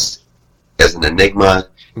exists as an enigma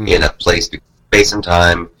in a place, space and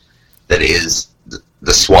time, that is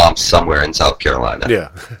the swamps somewhere in South Carolina. Yeah.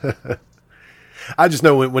 I just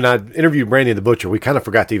know when I interviewed Brandy the Butcher, we kind of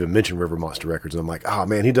forgot to even mention River Monster Records. And I'm like, oh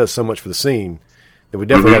man, he does so much for the scene that we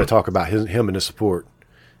definitely got to talk about him and his support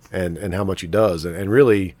and how much he does. And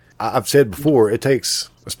really, I've said before, it takes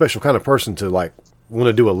a special kind of person to want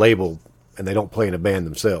to do a label and they don't play in a band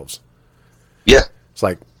themselves. Yeah. It's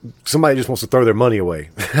like somebody just wants to throw their money away,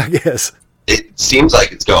 I guess. It seems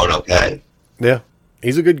like it's going okay. Yeah.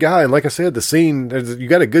 He's a good guy. And like I said, the scene, you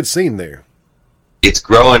got a good scene there. It's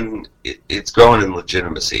growing. It's growing in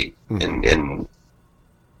legitimacy, and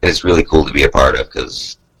it's really cool to be a part of.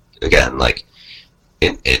 Because again,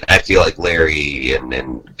 and I feel like Larry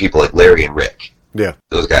and people like Larry and Rick,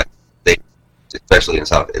 those guys, they, especially in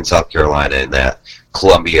South Carolina, in that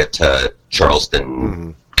Columbia to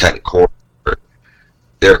Charleston kind of corridor,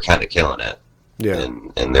 they're kind of killing it. Yeah.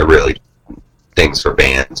 And they're really things for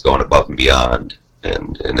bands going above and beyond,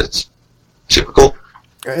 and it's super cool.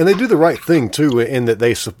 And they do the right thing too, in that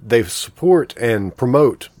they support and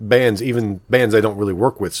promote bands, even bands they don't really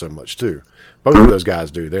work with so much too. Both of those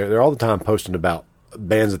guys do. They're all the time posting about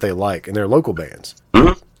bands that they like, and they're local bands.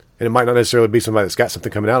 Mm-hmm. And it might not necessarily be somebody that's got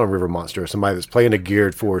something coming out on River Monster, or somebody that's playing a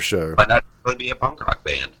Geared For show. Might not really be a punk rock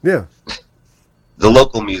band. Yeah. The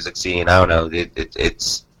local music scene, I don't know,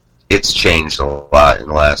 it's changed a lot in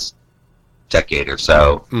the last decade or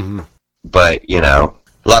so. Mm-hmm. But, you know,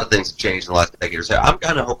 a lot of things have changed in the last decade or so. I'm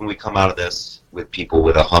kind of hoping we come out of this with people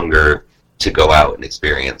with a hunger to go out and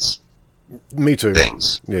experience Me too.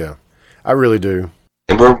 things. Yeah, I really do.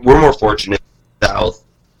 And we're more fortunate in the South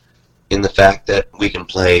in the fact that we can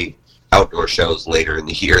play outdoor shows later in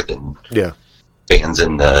the year than Yeah. bands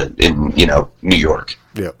in you know, New York.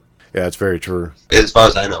 Yeah. Yeah, it's very true. As far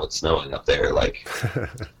as I know, it's snowing up there. Like,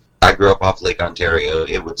 I grew up off Lake Ontario.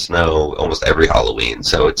 It would snow almost every Halloween.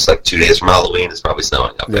 So it's like 2 days from Halloween, it's probably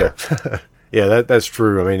snowing up there. Yeah. Yeah, that's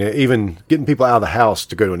true. I mean, even getting people out of the house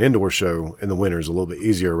to go to an indoor show in the winter is a little bit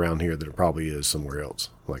easier around here than it probably is somewhere else,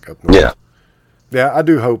 like up north. Yeah. Yeah, I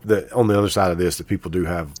do hope that on the other side of this, that people do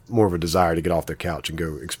have more of a desire to get off their couch and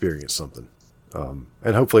go experience something.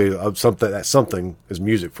 And hopefully something is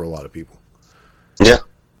music for a lot of people. Yeah.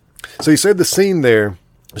 So you said the scene there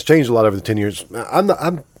has changed a lot over the 10 years.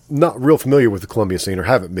 I'm not real familiar with the Columbia scene, or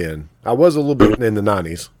haven't been. I was a little bit in the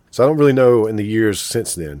 90s, so I don't really know in the years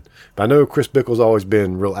since then. But I know Chris Bickle's always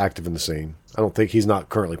been real active in the scene. I don't think he's not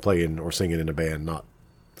currently playing or singing in a band, not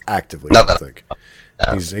actively. Not I that don't think.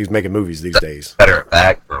 He's making movies these days. Better at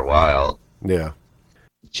back for a while. Yeah.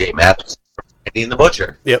 Jay Mathis, Andy and the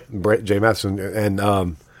Butcher. Yep. Jay Matheson. And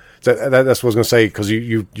that's what I was going to say, because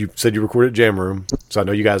you said you recorded at Jam Room, so I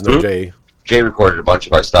know you guys know Jay. Jay recorded a bunch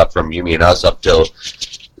of our stuff from You Me and Us up till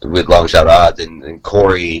with Long Shot Odds, and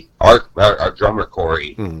Corey, our drummer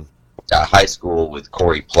Corey, high school with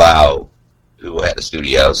Corey Plow, who had a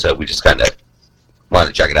studio, so we just kind of wanted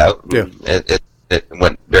to check it out. Yeah. It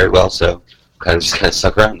went very well, so kind of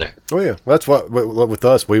stuck around there. Oh yeah, that's what with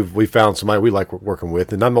us we found somebody we like working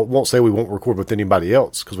with, and I won't say we won't record with anybody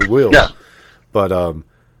else, because we will. Yeah. But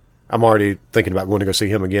I'm already thinking about going to go see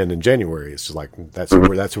him again in January. It's just like that's who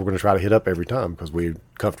we're going to try to hit up every time, because we're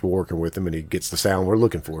comfortable working with him and he gets the sound we're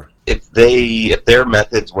looking for. If their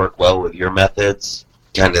methods work well with your methods,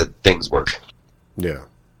 kind of things work. Yeah.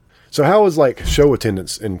 So how was like show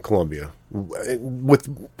attendance in Columbia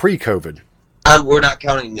with pre-COVID? We're not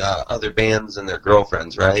counting other bands and their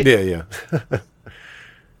girlfriends, right? Yeah.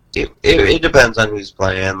 It depends on who's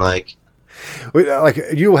playing. Like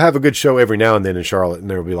you'll have a good show every now and then in Charlotte, and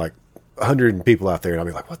there will be like 100 people out there, and I'll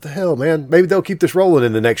be like, what the hell, man? Maybe they'll keep this rolling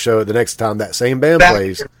in the next show. The next time that same band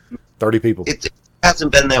plays, 30 people. It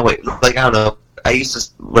hasn't been that way. Like, I don't know. I used to,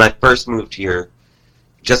 when I first moved here,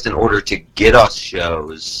 just in order to get us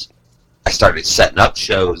shows, I started setting up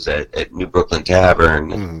shows at New Brooklyn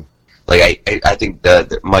Tavern. Mm-hmm. Like, I think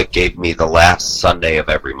that Mike gave me the last Sunday of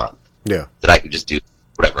every month. Yeah. That I could just do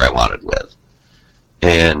whatever I wanted with.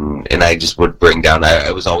 And I just would bring down,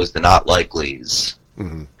 I was always the Not Likelies.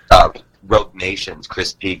 Mm-hmm. Rogue Nations,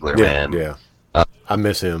 Chris Piegler, Yeah, man. yeah. I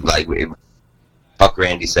miss him. Like, fuck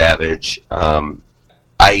Randy Savage.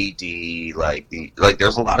 IED, like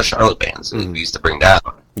there's a lot of Charlotte bands that we used to bring down.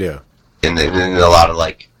 Yeah. And then a lot of,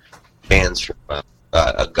 like, bands from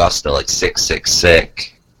Augusta, like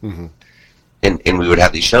 666. Mm-hmm. And we would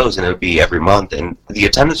have these shows, and it would be every month, and the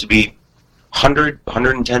attendance would be 100,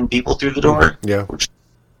 110 people through the door. Yeah. Which is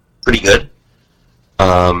pretty good.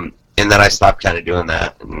 And then I stopped kind of doing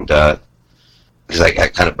that, and because I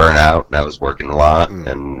got kind of burnt out, and I was working a lot,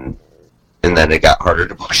 and then it got harder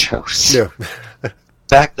to book shows. Yeah.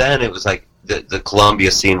 Back then, it was like the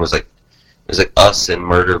Columbia scene was like, it was like us and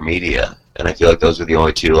Murder Media, and I feel like those were the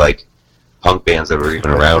only two, like, punk bands that were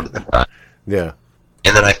even around at the time. Yeah.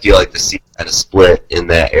 And then I feel like the scene kind of split in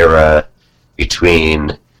that era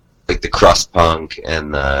between, like, the crust punk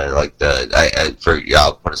and I'll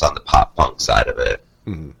put us on the pop punk side of it.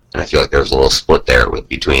 Mm-hmm. And I feel like there's a little split there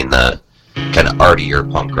between the kind of artier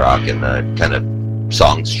punk rock and the kind of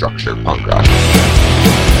song structure punk rock.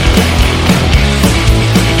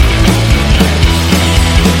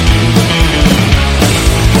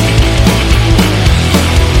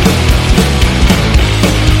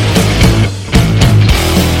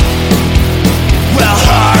 Well,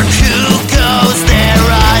 hark who goes there,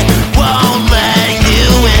 I won't let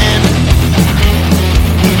you in.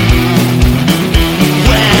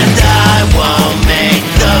 And I won't make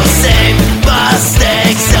those same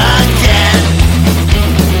mistakes again.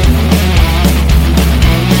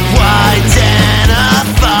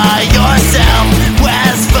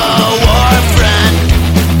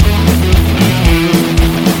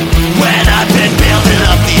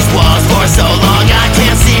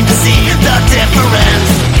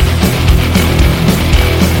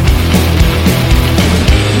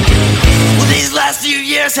 past few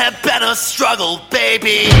years have been a struggle,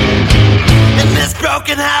 baby. And this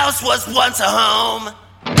broken house was once a home.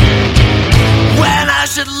 When I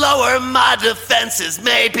should lower my defenses,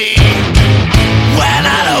 maybe. When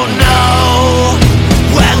I don't know.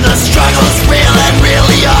 When the struggle's real and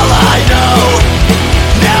really all I know.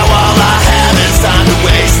 Now all I have is time to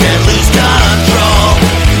waste and lose control.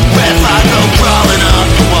 If I go crawling up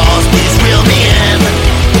the walls, please reel me in.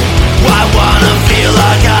 I wanna feel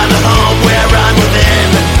like I'm at home where I'm within.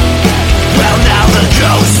 Well, now the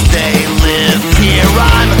ghosts, they live here.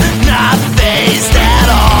 I'm not fazed at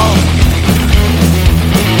all.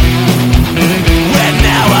 When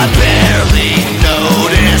now I barely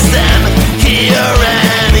notice them here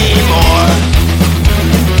anymore.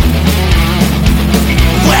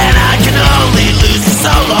 When I can only lose for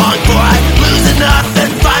so long, before I lose enough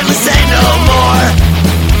and finally say no more.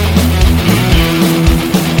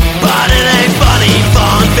 But it ain't funny,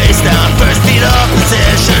 falling face down, first feet up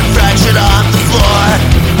position, fractured on the floor.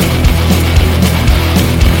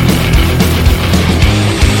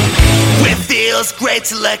 It feels great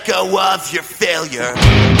to let go of your failure.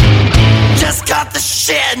 Just cut the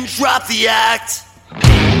shit and drop the act.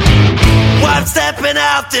 I'm stepping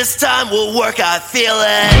out, this time will work, I feel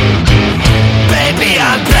it. Baby,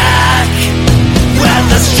 I'm back. When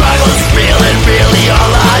the struggle's real and really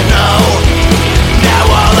all I know. Now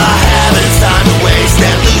all I have is time to waste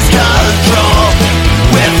and lose control.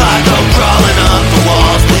 If I go crawling up the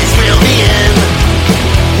walls, please reel me in.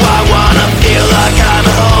 I wanna feel like I'm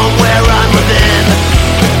at home where I'm within.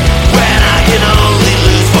 When I can only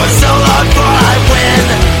lose for so long before I win.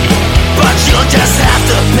 But you'll just have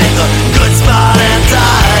to pick a good spot and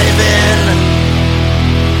dive in.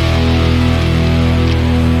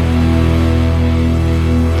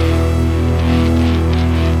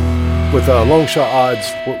 With Long Shot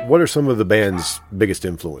Odds, what are some of the band's biggest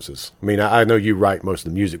influences? I mean, I know you write most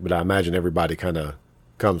of the music, but I imagine everybody kind of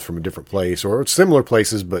comes from a different place or similar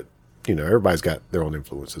places, but, you know, everybody's got their own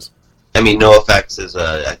influences. I mean, NoFX is,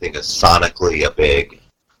 I think, sonically a big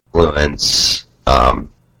influence.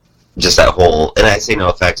 Just that whole, and I say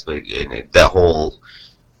NoFX, but that whole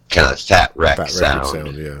kind of Fat Wreck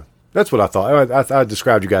sound. Yeah. That's what I thought. I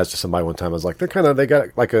described you guys to somebody one time. I was like, they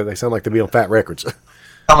sound like they be on Fat Records.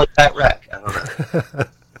 I like Fat Wreck. I don't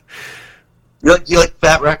know. You like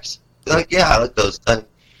Fat Wrecks? You're like, yeah, I like those. Can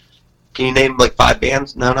you name like 5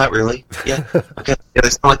 bands? No, not really. Yeah, okay. Yeah, they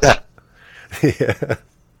sound like that. Yeah.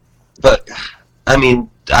 But I mean,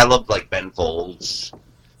 I love like Ben Folds.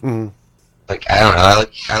 Mm-hmm. Like, I don't know.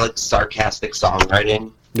 I like sarcastic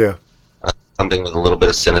songwriting. Yeah. Something with a little bit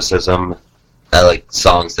of cynicism. I like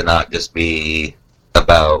songs to not just be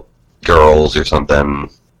about girls or something.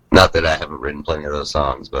 Not that I haven't written plenty of those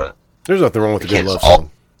songs, but there's nothing wrong with a good love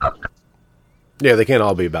song. Yeah, they can't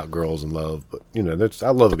all be about girls and love, but you know, I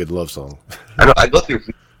love a good love song. I know. I go through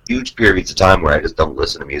huge periods of time where I just don't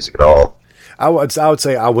listen to music at all. I would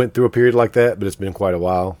say I went through a period like that, but it's been quite a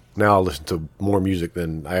while. Now I listen to more music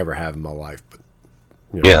than I ever have in my life. But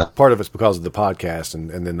you know, yeah, part of it's because of the podcast, and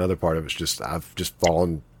then another part of it's just I've just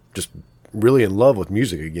fallen just really in love with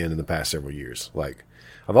music again in the past several years. Like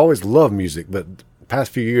I've always loved music, but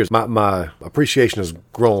past few years, my appreciation has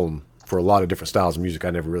grown for a lot of different styles of music I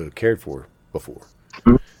never really cared for before.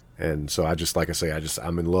 Mm-hmm. And so I just, like I say,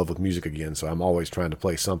 I'm in love with music again. So I'm always trying to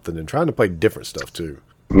play something and trying to play different stuff too.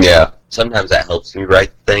 Yeah. Sometimes that helps me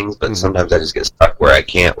write things, but sometimes I just get stuck where I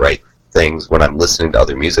can't write things when I'm listening to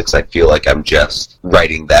other music. So I feel like I'm just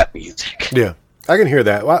writing that music. Yeah. I can hear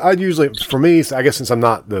that. I usually, for me, I guess since I'm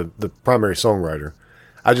not the primary songwriter,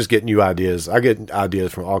 I just get new ideas. I get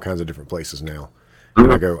ideas from all kinds of different places now.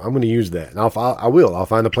 And I go, I'm going to use that. And I'll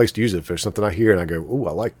find a place to use it. If there's something I hear and I go, ooh,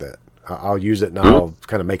 I like that. I'll use it and I'll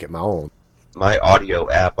kind of make it my own. My audio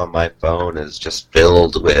app on my phone is just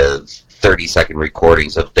filled with 30-second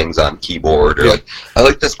recordings of things on keyboard. Or like, I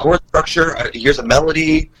like this chord structure. Here's a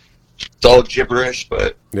melody. It's all gibberish,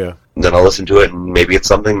 but then I'll listen to it and maybe it's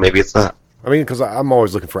something, maybe it's not. I mean, because I'm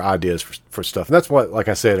always looking for ideas for stuff. And that's what, like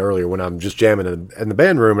I said earlier, when I'm just jamming in the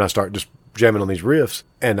band room and I start just jamming on these riffs,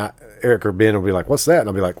 and Eric or Ben will be like, what's that? And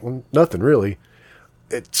I'll be like, well, nothing really.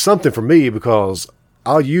 It's something for me because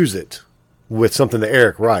I'll use it with something that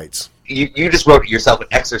Eric writes. You just wrote yourself an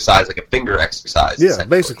exercise, like a finger exercise. Yeah,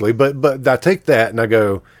 basically. But I take that and I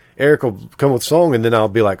go, Eric will come with a song, and then I'll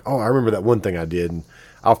be like, oh, I remember that one thing I did, and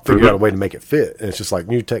I'll figure out a way to make it fit. And it's just like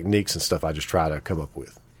new techniques and stuff I just try to come up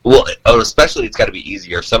with. Well, especially it's got to be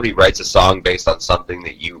easier. If somebody writes a song based on something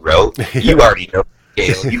that you wrote, you already know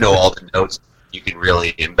the scale, you know all the notes, you can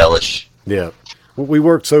really embellish. Yeah. Well, we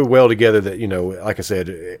worked so well together that, you know, like I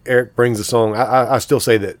said, Eric brings the song. I still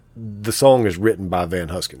say that the song is written by Van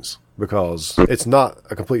Huskins, because it's not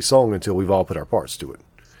a complete song until we've all put our parts to it.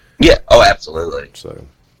 Yeah. Oh, absolutely. So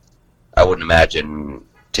I wouldn't imagine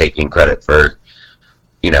taking credit for,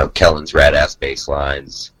 Kellen's rad-ass bass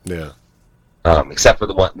lines. yeah, Except for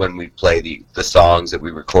the one when we play the songs that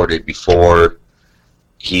we recorded before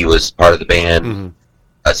he was part of the band,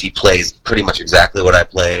 as he plays pretty much exactly what I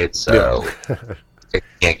played, so I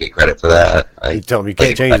can't get credit for that. you tell him you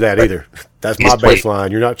can't change that either. That's my bass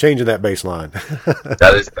line. You're not changing that bass line.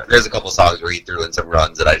 There's a couple songs where he threw in some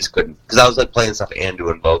runs that I just couldn't, because I was like playing stuff and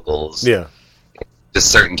doing vocals. Yeah.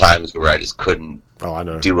 Just certain times where I just couldn't I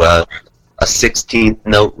know. do a 16th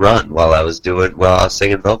note run while I was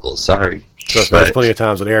singing vocals. Sorry. Trust me, there's plenty of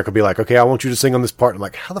times when Eric will be like, okay, I want you to sing on this part. I'm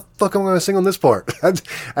like, how the fuck am I going to sing on this part?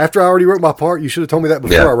 After I already wrote my part, you should have told me that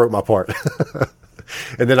before I wrote my part.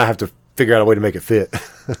 And then I have to figure out a way to make it fit.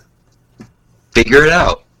 Figure it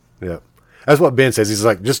out. Yeah. That's what Ben says. He's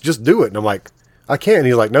like, just do it. And I'm like, I can't.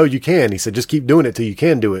 He's like, no, you can. He said, just keep doing it till you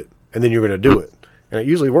can do it, and then you're going to do it. And it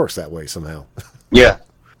usually works that way somehow. Yeah.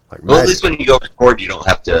 Like, well, at least when you go record, you don't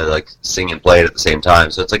have to like sing and play it at the same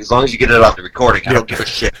time. So it's like, as long as you get it off the recording, I don't give a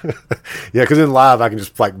shit. Yeah, because in live, I can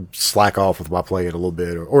just like slack off with my playing a little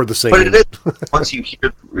bit, or the singing. But it is, once you hear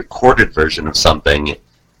the recorded version of something,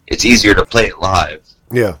 it's easier to play it live.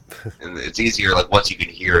 Yeah. And it's easier, like, once you can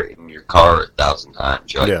hear it in your car 1,000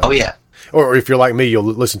 times. You're like, oh, yeah. Or if you're like me, you'll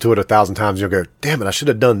listen to it 1,000 times and you'll go, damn it, I should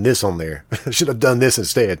have done this on there. I should have done this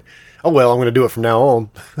instead. Oh, well, I'm going to do it from now on.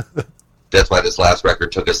 That's why this last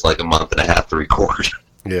record took us like a month and a half to record.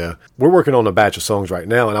 Yeah. We're working on a batch of songs right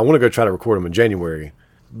now, and I want to go try to record them in January.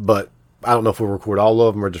 But I don't know if we'll record all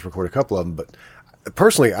of them or just record a couple of them. But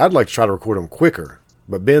personally, I'd like to try to record them quicker.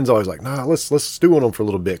 But Ben's always like, nah, let's stew on them for a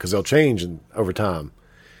little bit because they'll change over time.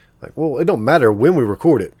 Like, well, it don't matter when we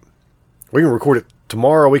record it. We can record it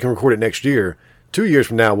tomorrow. We can record it next year. 2 years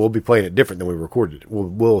from now, we'll be playing it different than we recorded it.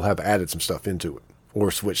 We'll have added some stuff into it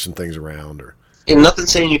or switch some things around. And nothing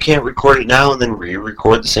saying you can't record it now and then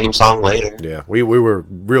re-record the same song later. Yeah, we were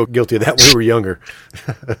real guilty of that when we were younger.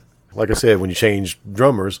 Like I said, when you change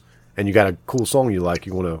drummers and you got a cool song you like,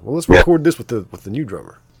 you want to, let's record this with the new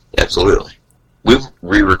drummer. Absolutely. We've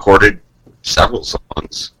re-recorded several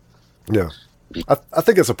songs. Yeah. I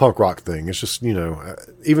think it's a punk rock thing. It's just,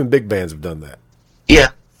 even big bands have done that. Yeah.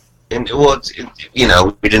 And, well,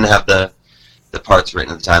 we didn't have the parts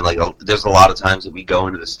written at the time. Like, there's a lot of times that we go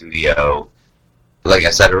into the studio. Like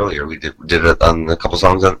I said earlier, we did it on a couple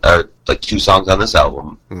songs, like 2 songs on this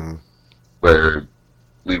album, where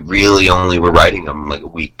we really only were writing them like a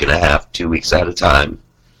week and a half, 2 weeks at a time.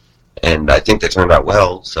 And I think they turned out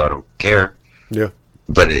well, so I don't care. Yeah.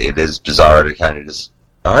 But it is bizarre to kind of just,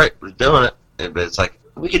 all right, we're doing it. But it's like,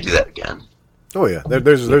 we could do that again. Oh, yeah.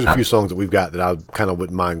 There's a few songs that we've got that I kind of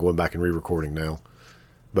wouldn't mind going back and re-recording now.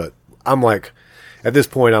 But I'm like, at this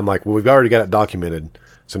point, I'm like, well, we've already got it documented.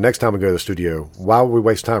 So next time we go to the studio, why would we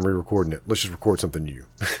waste time re-recording it? Let's just record something new.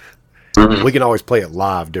 We can always play it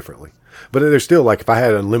live differently. But there's still, like, if I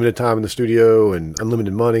had unlimited time in the studio and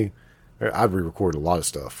unlimited money, I'd re-record a lot of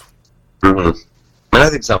stuff. And I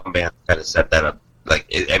think some bands kind of set that up. Like,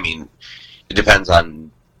 it depends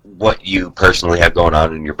on what you personally have going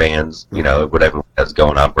on in your bands, what everyone has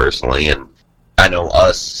going on personally. And I know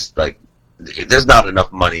us, like, there's not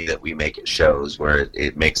enough money that we make at shows where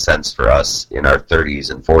it makes sense for us in our 30s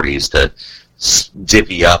and 40s to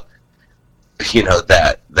divvy up,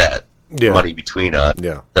 that money between us.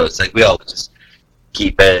 Yeah. So it's like we all just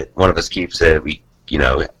keep it. One of us keeps it. We,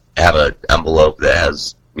 have an envelope that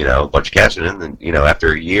has, a bunch of cash in it. And then,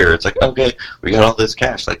 after a year, it's like, okay, we got all this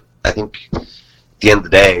cash. Like, I think at the end of the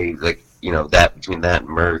day, like, that between that and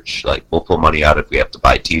merch, like, we'll pull money out if we have to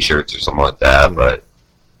buy T-shirts or something like that. But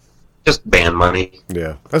just band money.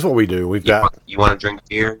 Yeah, that's what we do. You want to drink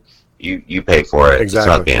beer? You pay for it.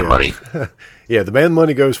 Exactly. It's not band money. Yeah, the band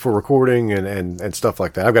money goes for recording and stuff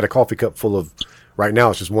like that. I've got a coffee cup full of, right now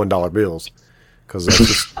it's just $1 bills.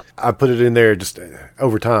 Because I put it in there just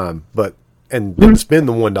over time, and didn't spend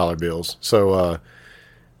the $1 bills. So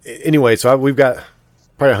anyway, so we've got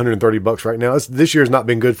probably $130 right now. This year's not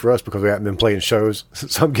been good for us because we haven't been playing shows.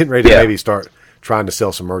 So I'm getting ready to maybe start trying to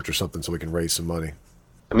sell some merch or something so we can raise some money.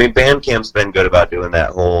 I mean, Bandcamp's been good about doing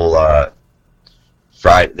that whole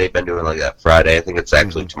Friday. They've been doing like that Friday. I think it's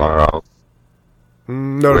actually tomorrow.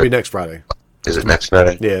 No, it'll be next Friday. Is it next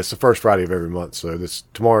Friday? Yeah, it's the first Friday of every month. So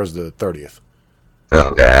tomorrow's the 30th.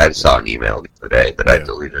 Okay, I just saw an email the other day that I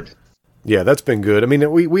deleted. Yeah, that's been good. I mean,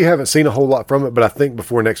 we haven't seen a whole lot from it, but I think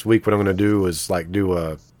before next week, what I'm going to do is like do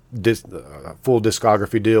a full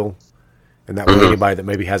discography deal, and that way anybody that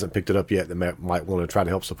maybe hasn't picked it up yet that might want to try to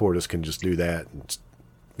help support us can just do that and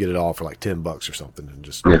get it all for like $10 or something, and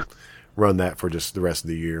just run that for just the rest of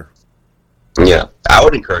the year. Yeah, I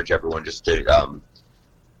would encourage everyone just to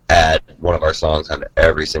add one of our songs on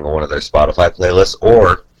every single one of their Spotify playlists,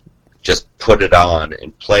 or just put it on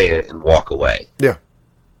and play it and walk away. Yeah.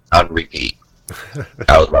 On repeat.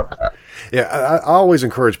 I would love that. Yeah, I always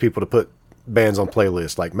encourage people to put bands on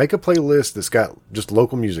playlists. Like, make a playlist that's got just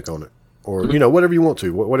local music on it, or whatever you want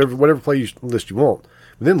to, whatever playlist you want.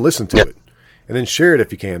 And then listen to it, and then share it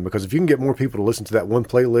if you can. Because if you can get more people to listen to that one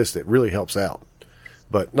playlist, it really helps out.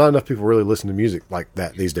 But not enough people really listen to music like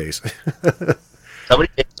that these days.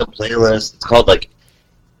 Somebody makes a playlist. It's called like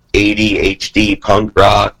ADHD punk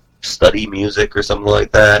rock study music or something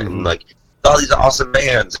like that, and like all these awesome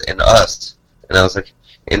bands and us. And I was like,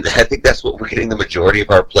 and I think that's what we're getting the majority of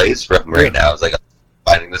our plays from right now. It's like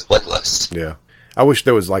finding this playlist. Yeah, I wish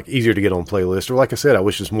there was like easier to get on playlists, or like I said, I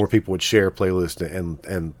wish just more people would share playlists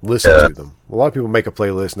and listen to them. A lot of people make a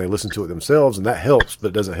playlist and they listen to it themselves, and that helps, but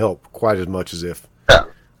it doesn't help quite as much as if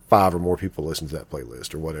 5 or more people listen to that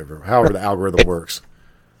playlist or whatever. However, the algorithm works.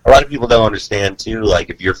 A lot of people don't understand too. Like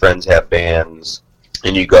if your friends have bands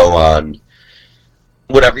and you go on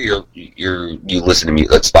whatever you listen to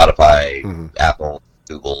music, like Spotify, Apple,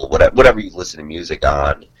 Google, whatever you listen to music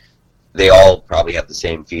on, they all probably have the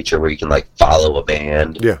same feature where you can like follow a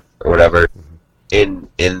band or whatever. And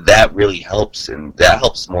that really helps, and that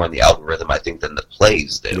helps more in the algorithm, I think, than the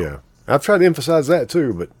plays do. Yeah, I've tried to emphasize that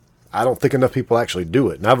too, but I don't think enough people actually do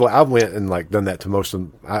it. And I've went and like done that to most of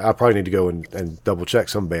them. I probably need to go and double check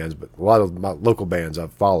some bands, but a lot of my local bands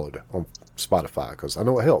I've followed on Spotify because I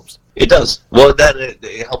know it helps. It does. Well,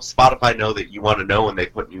 it helps Spotify know that you want to know when they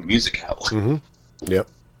put new music out. Yep.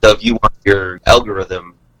 So if you want your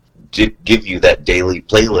algorithm to give you that daily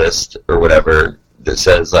playlist or whatever that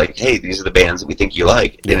says like, hey, these are the bands that we think you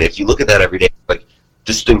like, and if you look at that every day, like,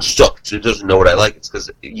 this thing sucks, it doesn't know what I like, it's because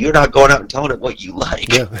you're not going out and telling it what you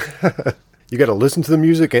like. Yeah. You got to listen to the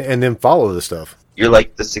music and then follow the stuff. You're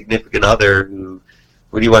like the significant other who,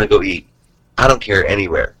 where do you want to go eat? I don't care,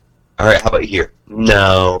 anywhere. All right, how about here?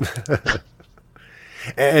 No.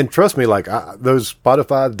 And trust me, like those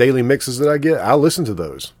Spotify daily mixes that I get, I listen to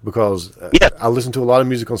those because I listen to a lot of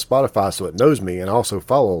music on Spotify, so it knows me, and I also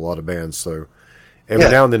follow a lot of bands. So every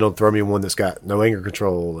now and then they'll throw me one that's got No Anger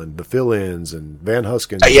Control and the Fill-Ins and Van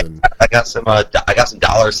Huskins. I got some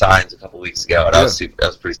dollar signs a couple weeks ago, and I was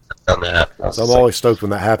pretty stoked on that. So I'm always stoked when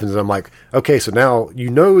that happens, and I'm like, okay, so now you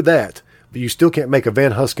know that, but you still can't make a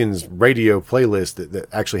Van Huskins radio playlist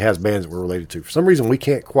that actually has bands that we're related to. For some reason, we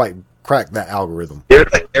can't quite crack that algorithm.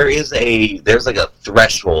 There's like a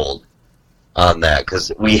threshold on that,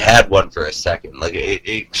 because we had one for a second. Like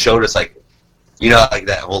it showed us like, you know, like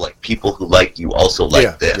that whole like people who like you also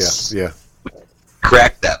like this. Yeah. We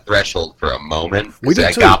cracked that threshold for a moment. We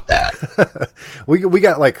did too. Got that. we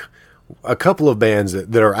got like a couple of bands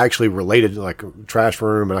that are actually related, like Trash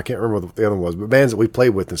Room, and I can't remember what the other one was, but bands that we played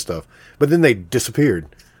with and stuff. But then they disappeared.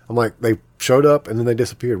 I'm like, they showed up and then they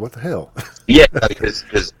disappeared. What the hell? Yeah, because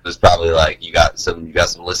it's probably like you got some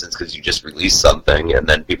listens because you just released something, and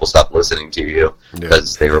then people stopped listening to you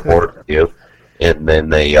because they were bored with you, and then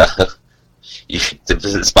they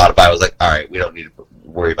Spotify was like, all right, we don't need to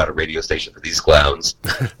worry about a radio station for these clowns.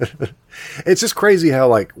 It's just crazy how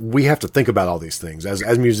like we have to think about all these things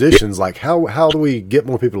as musicians. Like how do we get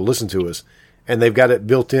more people to listen to us? And they've got it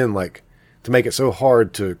built in like to make it so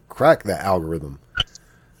hard to crack that algorithm.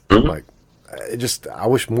 Like, I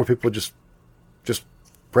wish more people would just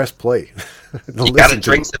press play. You got to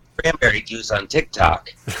drink some cranberry juice on TikTok.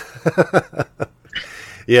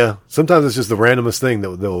 Yeah, sometimes it's just the randomest thing that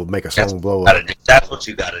will make a song blow up. That's what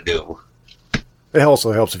you got to do. It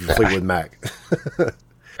also helps if you're Fleetwood Mac.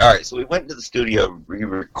 All right, so we went to the studio, we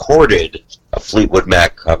recorded a Fleetwood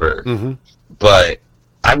Mac cover, but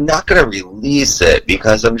I'm not going to release it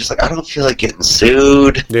because I'm just like, I don't feel like getting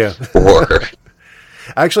sued. Yeah. Or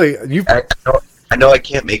actually, I know I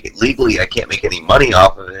can't make it legally. I can't make any money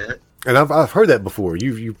off of it. And I've heard that before.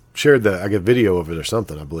 You shared a video of it or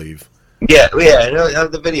something, I believe. Yeah. I know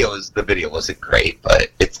the video wasn't great, but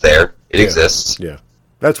it's there. It exists. Yeah.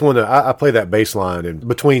 That's one that I play that bass line in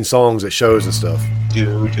between songs at shows and stuff.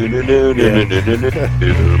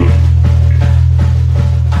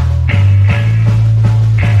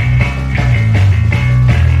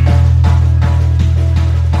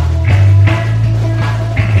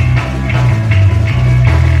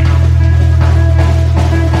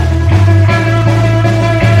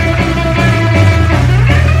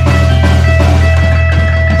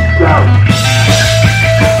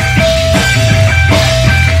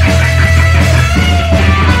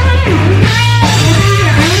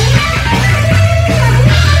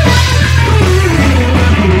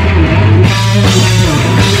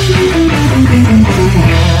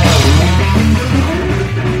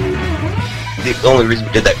 the only reason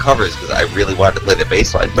we did that cover is because I really wanted to play the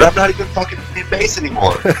bass line, but I'm not even fucking playing bass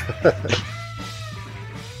anymore.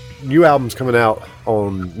 New album's coming out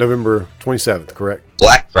on November 27th, correct?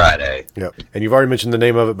 Black Friday. Yep. And you've already mentioned the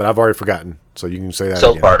name of it, but I've already forgotten. So you can say that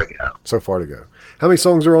So again. far to go. So far to go. How many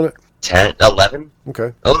songs are on it? 10, 11.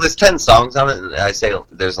 Okay. Oh, there's 10 songs on it, and I say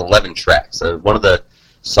there's 11 tracks. So one of the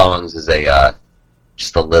songs is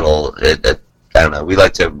just a little, I don't know, we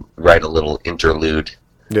like to write a little interlude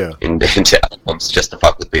Yeah. into albums just to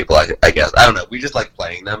fuck with people, I guess. I don't know, we just like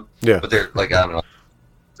playing them. Yeah. But they're like, I don't know,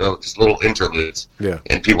 they're just little interludes. Yeah.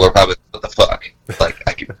 And people are probably, what the fuck? Like,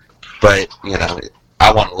 but, you know,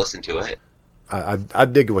 I want to listen to it. I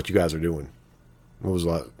dig what you guys are doing. It was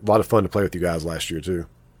a lot of fun to play with you guys last year, too.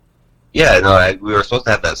 Yeah, no, we were supposed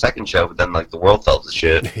to have that second show, but then, like, the world fell to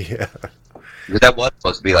shit. Yeah. That was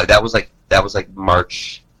supposed to be like that was like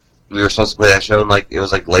March. We were supposed to play that show in like it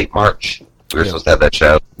was like late March. We were supposed to have that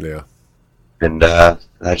show. Yeah. And that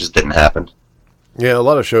just didn't happen. Yeah, a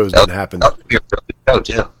lot of shows didn't happen. That was gonna be a real good show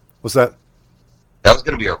too. What's that? That was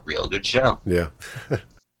gonna be a real good show. Yeah.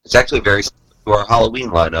 It's actually very similar to our Halloween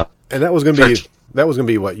lineup. And that was gonna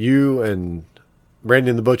be what, you and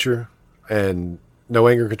Brandon the Butcher and No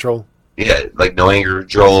Anger Control? Yeah, like No Anger,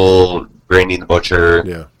 Joel, Brandy the Butcher.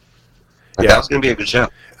 Yeah. Like, Yeah. that was gonna be a good show.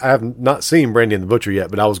 I have not seen Brandy and the Butcher yet,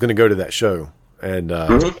 but I was going to go to that show. And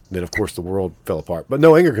Mhm. then, of course, the world fell apart. But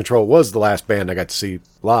No Anger Control was the last band I got to see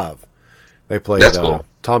live. They played That's cool.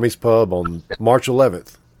 Tommy's Pub on March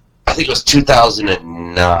 11th. I think it was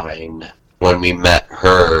 2009 when we met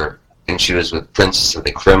her, and she was with Princess of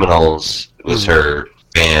the Criminals. It was her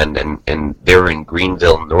band, and they were in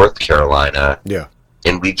Greenville, North Carolina. Yeah.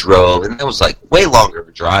 And we drove, and that was like way longer of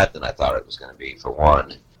a drive than I thought it was going to be, for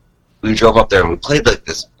one. We drove up there and we played like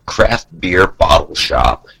this craft beer bottle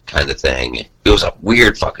shop kind of thing. It was a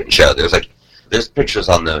weird fucking show. There's pictures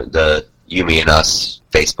on the You, Me, and Us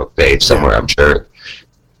Facebook page somewhere, I'm sure.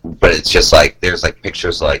 But it's just like, there's like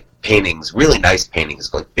pictures, like paintings, really nice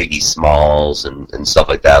paintings, like Biggie Smalls and stuff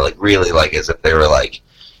like that. Like really like as if they were like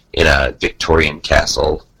in a Victorian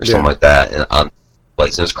castle or something like that. And on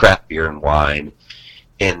place, it was craft beer and wine.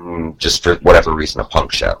 And just for whatever reason, a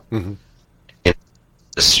punk show. Mm-hmm. In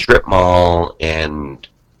the strip mall, and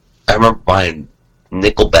I remember buying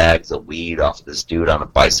nickel bags of weed off of this dude on a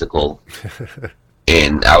bicycle,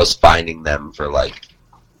 and I was finding them for like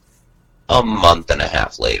a month and a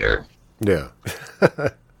half later. Yeah.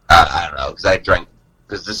 I don't know, because I drank,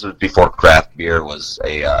 because this was before craft beer was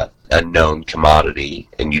a known commodity,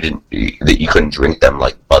 and you couldn't drink them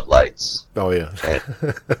like Bud Lights. Oh, yeah.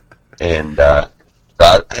 And I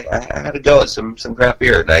had to go at some craft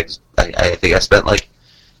beer, and I think I spent like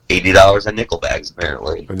 $80 on nickel bags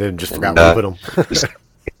apparently. And then just forgot where to put them.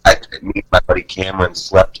 Me and my buddy Cameron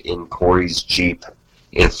slept in Corey's Jeep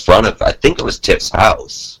in front of, I think it was Tiff's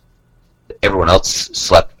house. Everyone else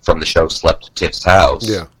from the show slept at Tiff's house.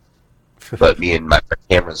 Yeah. But me and my friend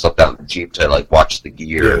Cameron slept out in the Jeep to like watch the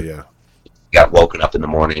gear. Yeah. Got woken up in the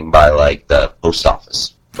morning by like the post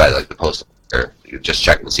office, by like the post office, just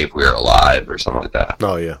checking to see if we were alive or something like that.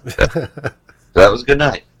 Oh, yeah. So that was a good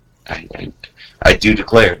night. I do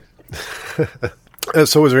declare.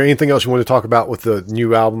 So is there anything else you want to talk about with the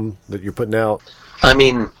new album that you're putting out? I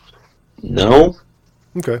mean, no.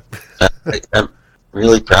 Okay. I'm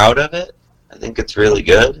really proud of it. I think it's really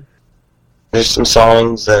good. There's some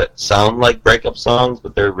songs that sound like breakup songs,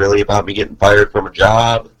 but they're really about me getting fired from a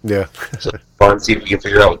job. Yeah. So it's fun to see if we can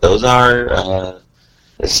figure out what those are.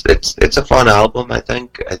 It's a fun album, I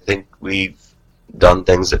think. I think we've done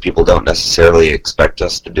things that people don't necessarily expect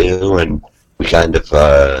us to do, and we kind of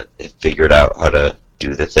figured out how to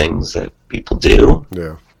do the things that people do.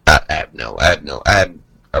 Yeah. I'm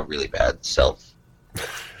a really bad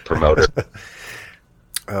self-promoter.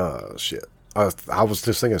 Shit. I was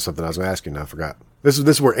just thinking of something I was going to ask you and I forgot. This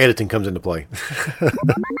is where editing comes into play.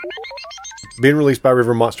 Being released by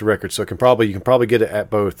River Monster Records, so you can probably get it at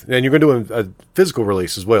both. And you're going to do a physical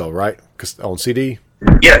release as well, right? 'Cause on CD?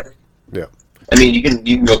 Yeah. Yeah. I mean, you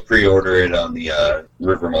can go pre-order it on the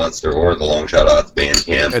River Monster or the Long Shot Odds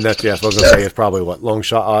Bandcamp. And that's, what I was going to say, it's probably what?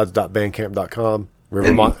 Longshokodds.bandcamp.com,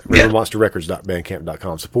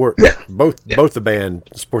 rivermonsterrecords.bandcamp.com. Support both the band,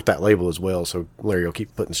 support that label as well, so Larry will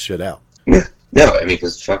keep putting shit out. Yeah. No, I mean,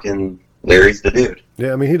 because fucking Larry's the dude.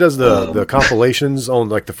 Yeah, I mean, he does the compilations on,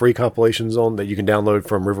 like the free compilations on that you can download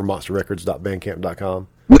from rivermonsterrecords.bandcamp.com.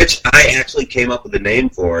 Which I actually came up with a name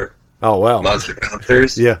for. Oh, wow. Monster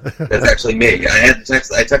Counters. Yeah. That's actually me. I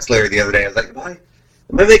texted Larry the other day. I was like, am I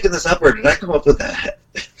making this up, or did I come up with that?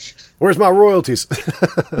 Where's my royalties?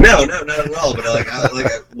 No, not at all. But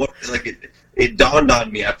it dawned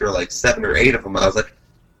on me after like 7 or 8 of them. I was like,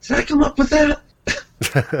 did I come up with that?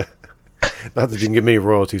 Not that you can give me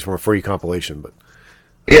royalties from a free compilation, but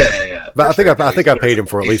Yeah. but I think I paid him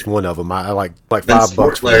for at least one of them. I like Been $5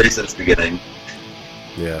 support for Larry it. since the beginning.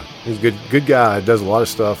 Yeah, he's a good guy. Does a lot of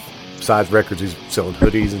stuff besides records. He's selling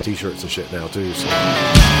hoodies and T-shirts and shit now too. So.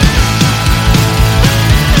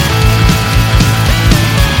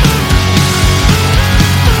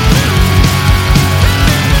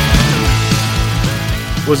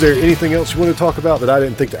 Was there anything else you want to talk about that I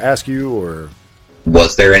didn't think to ask you, or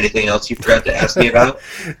Was there anything else you forgot to ask me about?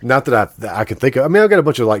 not that I can think of? I mean, I've got a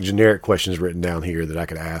bunch of like generic questions written down here that I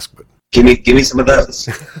could ask, but Give me some of those.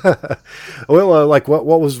 well, like what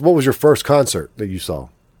was your first concert that you saw?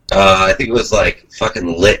 I think it was like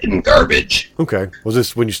fucking Lit and Garbage. Okay, was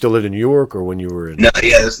this when you still lived in New York or when you were in? No,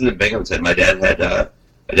 yeah, this is in Binghamton. My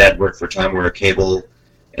dad worked for Time Warner Cable,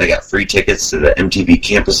 and I got free tickets to the MTV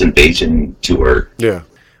Campus Invasion tour. Yeah,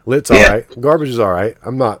 Lit's Yeah. all right. Garbage is all right.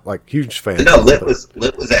 I'm not like huge fan. No, Lit was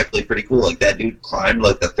actually pretty cool. Like that dude climbed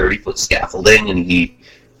like the 30-foot scaffolding, and he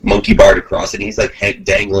monkey barred across it. And he's like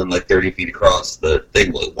dangling like 30 feet across the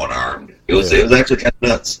thing with one armed. It was actually kind of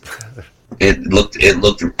nuts. It looked.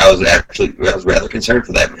 I was rather concerned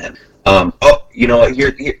for that man. Oh, you know what?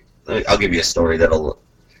 Here, I'll give you a story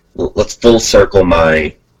let's full circle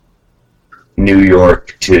my New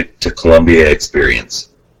York to Columbia experience.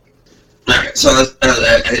 All right, so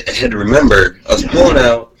I had to remember. I was pulling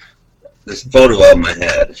out this photo out of my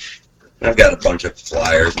head. I've got a bunch of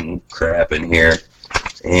flyers and crap in here,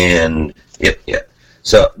 and yeah.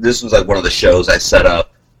 So this was like one of the shows I set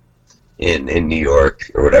up in New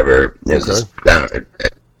York or whatever. It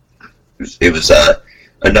was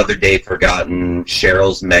Another Day Forgotten,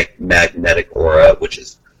 Cheryl's Magnetic Aura, which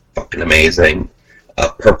is fucking amazing.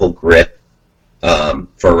 Purple Grip,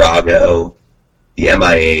 Farrago, the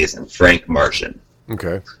MIAs, and Frank Martian.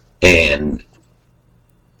 Okay. And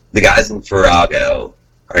the guys in Farrago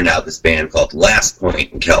are now this band called Last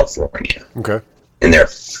Point in California. Okay. And they're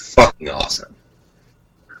fucking awesome.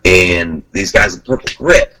 And these guys in Purple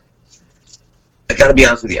Grip, I gotta be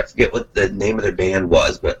honest with you, I forget what the name of their band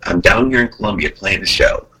was, but I'm down here in Columbia playing a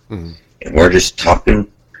show. Mm-hmm. And we're just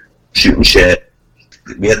talking, shooting shit.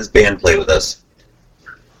 We had this band play with us.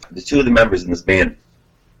 The two of the members in this band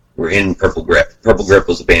were in Purple Grip. Purple Grip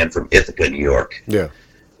was a band from Ithaca, New York. Yeah.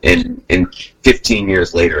 And 15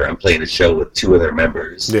 years later, I'm playing a show with two of their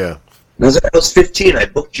members. Yeah. And I was 15. I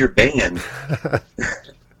booked your band.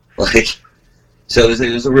 So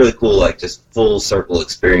it was a really cool, like, just full circle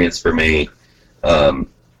experience for me. I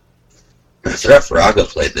forgot Farrago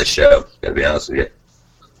played this show. Gotta be honest with you.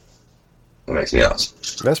 It makes me awesome.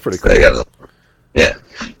 That's pretty cool. Yeah.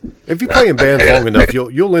 If you play in bands long enough,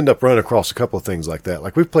 you'll end up running across a couple of things like that.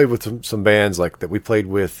 Like we've played with some bands like that we played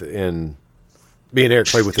with in. Me and Eric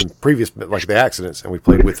played with in previous, like the Accidents, and we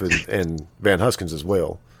played with in Van Huskins as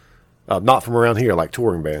well. Not from around here, like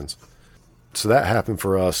touring bands. So that happened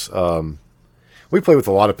for us. We played with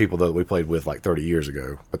a lot of people that we played with like 30 years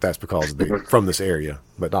ago, but that's because they're from this area,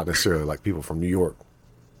 but not necessarily like people from New York.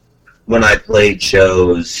 When I played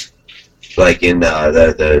shows, like in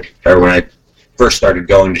or when I first started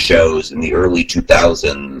going to shows in the early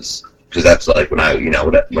 2000s, because that's like when I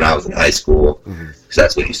was in high school, because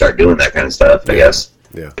that's when you start doing that kind of stuff, I guess.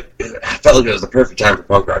 Yeah. I felt like it was the perfect time for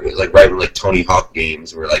punk rock. It was like right when like Tony Hawk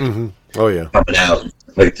games were like Oh yeah, coming out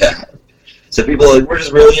like that. So people were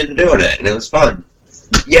just really into doing it, and it was fun.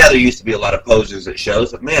 Yeah, there used to be a lot of posers at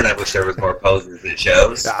shows, but man, I wish there was more posers at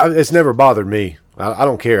shows. It's never bothered me. I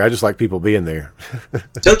don't care. I just like people being there.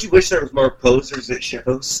 Don't you wish there was more posers at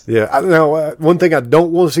shows? Yeah, I don't know. One thing I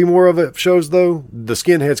don't want to see more of at shows, though, the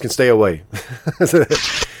skinheads can stay away.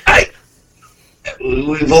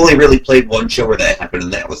 We've only really played one show where that happened,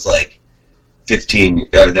 and that was like 15.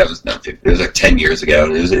 That was not 15. It was like 10 years ago,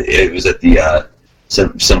 and it was at the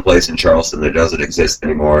some place in Charleston that doesn't exist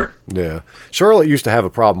anymore. Yeah, Charlotte used to have a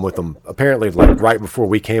problem with them. Apparently, like right before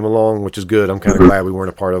we came along, which is good. I'm kind of glad we weren't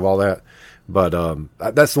a part of all that. But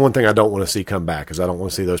that's the one thing I don't want to see come back, is I don't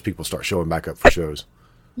want to see those people start showing back up for shows.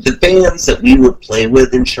 The bands that we would play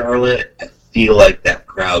with in Charlotte, I feel like that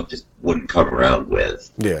crowd just wouldn't come around with.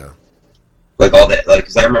 Yeah. Like all that, like,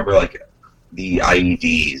 because I remember like the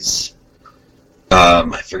IEDs.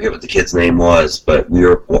 I forget what the kid's name was, but we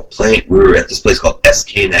were at this place called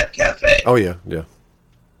SKNet Cafe. Oh yeah, yeah.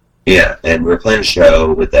 Yeah, and we were playing a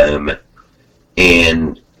show with them,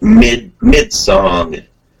 and mid song,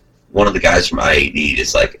 one of the guys from IED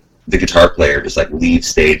just like, the guitar player just like leaves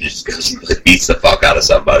stage and just goes and like, beats the fuck out of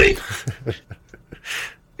somebody. It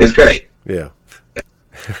was great. Yeah.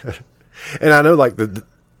 And I know like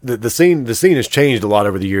the scene has changed a lot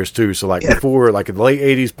over the years too. So like before, like in the late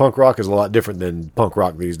 80s, punk rock is a lot different than punk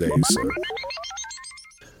rock these days. So.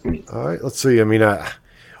 All right, let's see. I mean,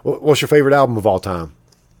 what's your favorite album of all time?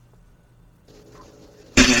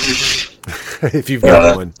 If you've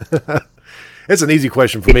got one. It's an easy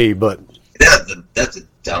question for me, but that's a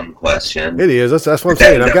dumb question. it is. That's what I'm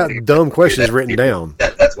saying. I've got dumb questions written down.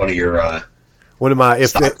 That's one of your One of my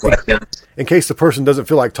questions. in case the person doesn't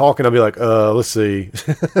feel like talking, I'll be like, let's see.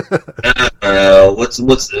 What's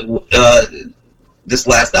this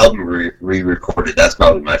last album we recorded? That's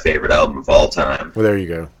probably my favorite album of all time. Well, there you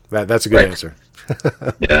go. That's a good answer.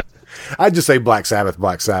 Yeah. I'd just say Black Sabbath,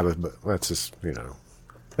 but that's just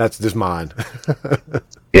that's just mine.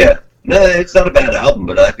 Yeah. No, it's not a bad album,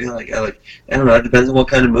 but I feel like I don't know. It depends on what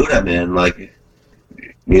kind of mood I'm in. Like,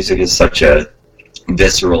 music is such a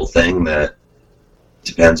visceral thing that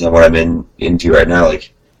depends on what I'm into right now.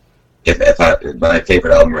 Like, if my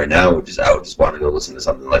favorite album right now I would just want to go listen to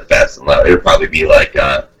something like Fast and Loud. It would probably be like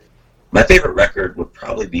my favorite record would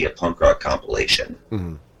probably be a punk rock compilation.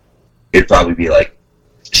 Mm-hmm. It'd probably be like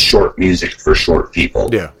short music for short people.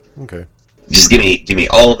 Yeah. Okay. Just give me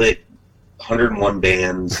all of it. 101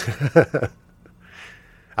 bands.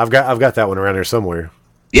 I've got that one around here somewhere.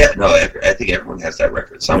 Yeah, no, I think everyone has that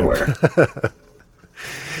record somewhere. Yeah.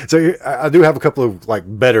 So I do have a couple of like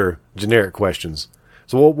better generic questions.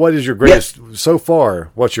 So what is your greatest so far?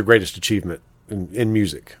 What's your greatest achievement in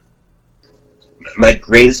music? My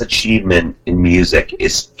greatest achievement in music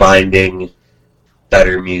is finding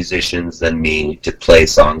better musicians than me to play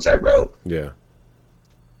songs I wrote. Yeah.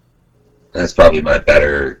 That's probably my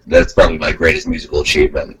greatest musical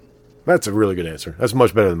achievement. That's a really good answer. That's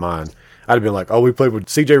much better than mine. I'd have been like, we played with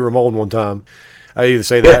C.J. Ramon one time. I'd either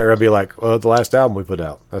say that or I'd be like, the last album we put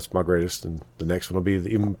out, that's my greatest, and the next one will be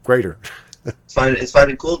even greater. It's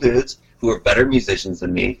finding cool dudes who are better musicians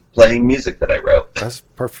than me playing music that I wrote. That's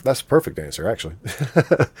perfect. That's a perfect answer, actually.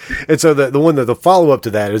 And so the follow up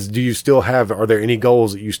to that is, are there any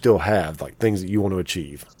goals that you still have, like things that you want to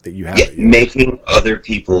achieve that you haven't yet? Making other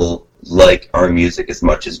people like our music as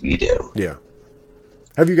much as we do. Yeah.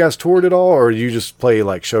 Have you guys toured at all, or do you just play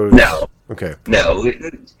like shows? No. Okay. No.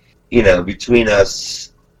 Between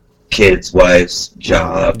us, kids, wives,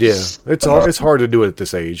 jobs. Yeah, it's hard to do it at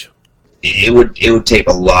this age. It would take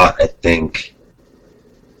a lot, I think,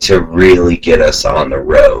 to really get us on the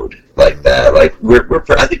road like that. Like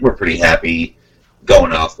I think we're pretty happy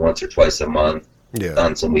going off once or twice a month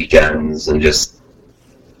on some weekends and just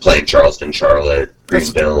playing Charleston, Charlotte,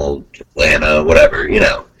 Greenville, Atlanta, whatever.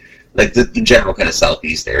 Like the general kind of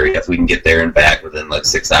southeast area. If we can get there and back within like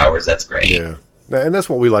 6 hours, that's great. Yeah. And that's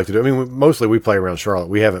what we like to do. I mean, mostly we play around Charlotte.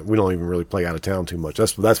 We don't even really play out of town too much.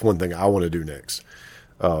 That's one thing I want to do next.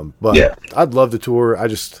 But yeah. I'd love to tour. I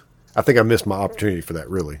think I missed my opportunity for that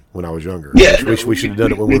really when I was younger. Yeah, we should have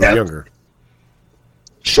done it when we were younger.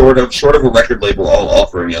 Short of a record label all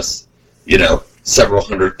offering us, several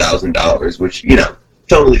 $100,000, which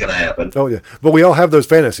totally gonna happen. Oh yeah, but we all have those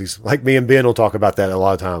fantasies. Like me and Ben will talk about that a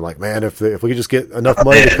lot of time. Like, man, if we could just get enough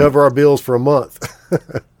money to cover our bills for a month.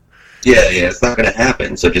 Yeah, it's not going to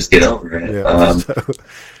happen, so just get over it.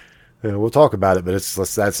 Yeah, we'll talk about it, but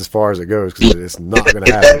that's as far as it goes because it's not going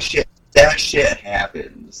to happen. That shit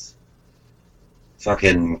happens,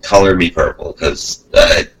 fucking color me purple because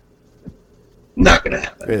not going to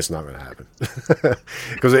happen. It's not going to happen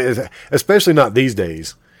because especially not these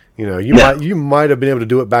days. You might have been able to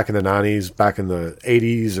do it back in the 90s, back in the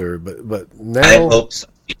 80s, but now I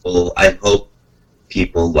hope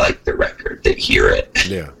people like the record, that hear it.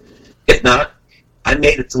 Yeah. If not, I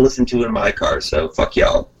made it to listen to in my car, so fuck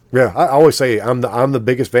y'all. Yeah, I always say I'm the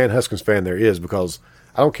biggest Van Huskins fan there is because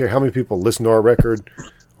I don't care how many people listen to our record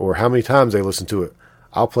or how many times they listen to it.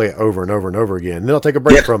 I'll play it over and over and over again. And then I'll take a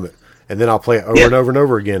break from it, and then I'll play it over and over and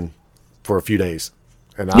over again for a few days.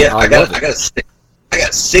 And I got a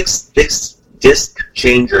 6-disc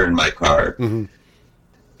changer in my car. Mm-hmm.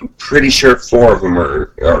 I'm pretty sure 4 of them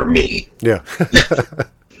are me. Yeah.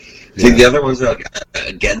 I think the other ones are like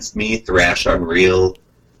Against Me, Thrash Unreal,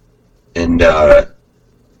 and I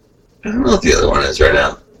don't know what the other one is right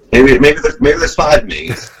now. Maybe there's 5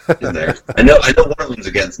 me's in there. I know one of them's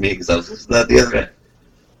Against Me because I was listening to that the other day.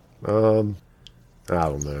 I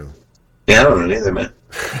don't know. Yeah, I don't know either, man.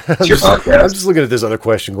 It's your podcast. I'm just looking at this other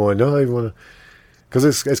question, going, no, I want to, because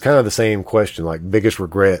it's kind of the same question, like biggest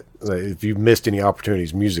regret, like, if you missed any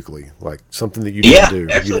opportunities musically, like something that you didn't do, you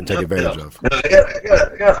didn't take advantage of. No, I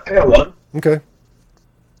got one. Okay.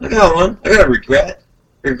 I got one. I got a regret.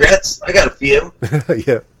 Regrets. I got a few.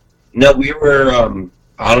 Yeah. No, we were on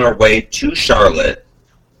our way to Charlotte.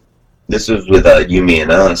 This was with You, Me,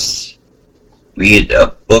 and Us. We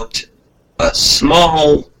had booked a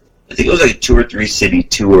small, I think it was like a 2 or 3 city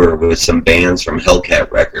tour with some bands from Hellcat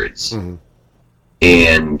Records. Mm-hmm.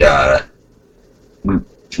 and we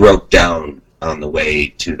broke down on the way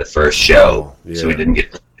to the first show, so we didn't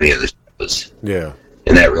get any of the shows. Yeah.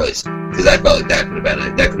 And that really, because I felt like that could have been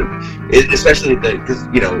it. That could have, especially because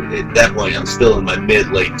at that point I'm still in my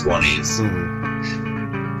late 20s.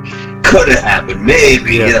 Could have happened,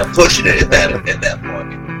 maybe. Pushing it at that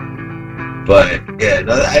point. But yeah,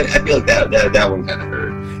 no, I feel like that one kind of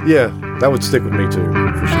hurt. Yeah, that would stick with me too,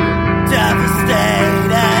 for sure.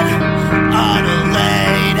 Devastated,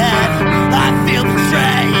 unelated, I feel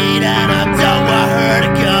betrayed and I don't want her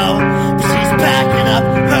to go. But she's packing up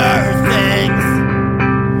her things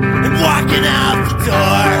and walking out the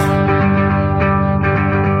door.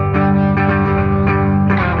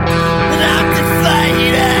 And I'm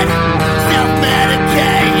deflated,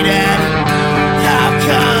 self-medicated. How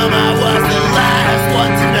come I was the last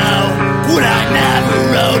one to know when I never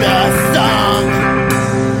wrote a song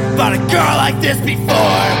about a girl like this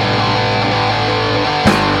before?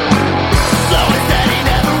 Slowest Eddie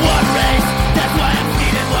never won race. That's why I'm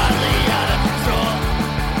feeling wildly out of control.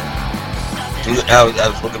 I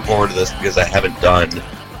was looking forward to this because I haven't done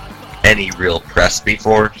any real press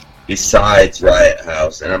before besides Riot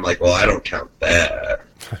House, and I'm like, well, I don't count that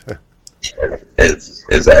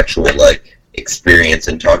as actual like experience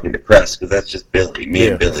in talking to press, because that's just Billy. Me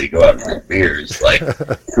and Billy go out and drink beers like 2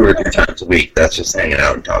 or 3 times a week. That's just hanging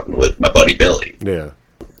out and talking with my buddy Billy. Yeah,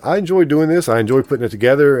 I enjoy doing this. I enjoy putting it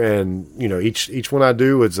together, and each one I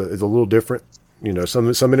do is a little different.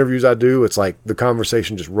 Some interviews I do, it's like the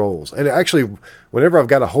conversation just rolls. And actually, whenever I've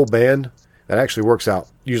got a whole band, that actually works out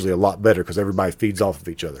usually a lot better because everybody feeds off of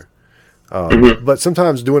each other. But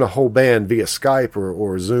sometimes doing a whole band via Skype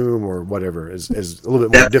or Zoom or whatever is a little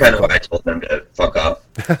bit more difficult. That's kind of why I told them to fuck off.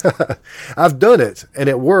 I've done it and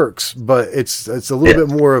it works, but it's a little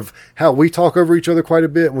bit more of how we talk over each other quite a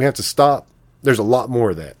bit and we have to stop. There's a lot more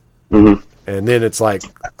of that. Mm-hmm. And then it's like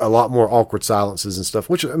a lot more awkward silences and stuff,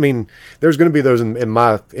 which, I mean, there's going to be those in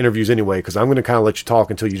my interviews anyway, because I'm going to kind of let you talk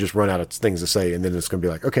until you just run out of things to say. And then it's going to be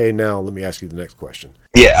like, okay, now let me ask you the next question.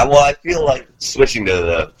 Yeah, well, I feel like switching to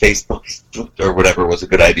the Facebook or whatever was a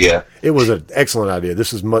good idea. It was an excellent idea.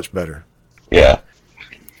 This is much better. Yeah.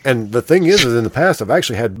 And the thing is in the past, I've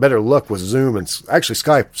actually had better luck with Zoom, and actually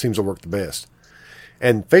Skype seems to work the best.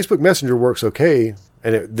 And Facebook Messenger works okay,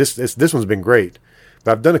 and this one's been great.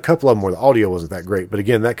 But I've done a couple of them where the audio wasn't that great. But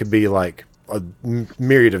again, that could be like a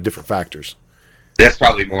myriad of different factors. That's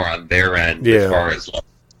probably more on their end as far as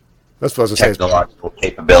that's what I was going to say. Technological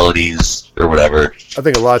capabilities or whatever. I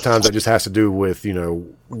think a lot of times that just has to do with,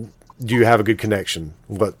 do you have a good connection?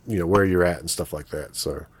 But, where you're at and stuff like that.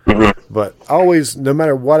 So, But I always, no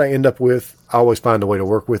matter what I end up with, I always find a way to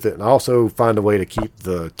work with it. And I also find a way to keep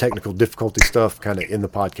the technical difficulty stuff kind of in the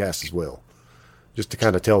podcast as well. Just to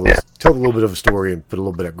kind of tell a little bit of a story and put a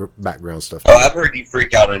little bit of background stuff. Oh, I've heard you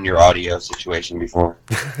freak out on your audio situation before.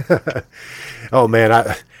 Oh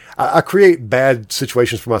man, I create bad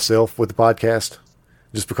situations for myself with the podcast,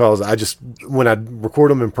 just because when I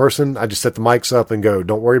record them in person, I just set the mics up and go,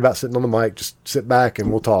 don't worry about sitting on the mic, just sit back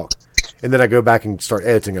and we'll talk. And then I go back and start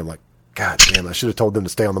editing. I'm like, God damn, I should have told them to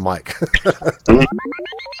stay on the mic.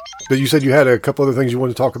 But you said you had a couple other things you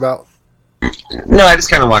wanted to talk about? No, I just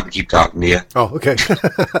kind of wanted to keep talking to you. Oh, okay.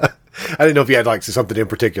 I didn't know if you had like something in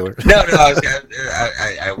particular. No,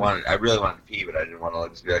 I really wanted to pee, but I didn't want to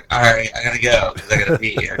just be like, all right, I gotta go because I gotta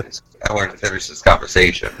pee. I wanted to finish this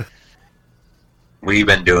conversation. What have you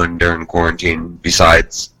been doing during quarantine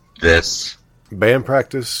besides this? Band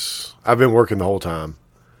practice. I've been working the whole time.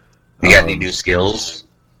 You got any new skills?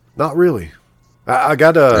 Not really. I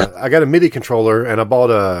got a MIDI controller and I bought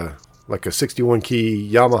a 61 key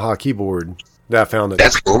Yamaha keyboard that I found at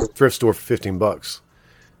the thrift store for $15.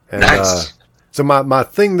 And, nice. So my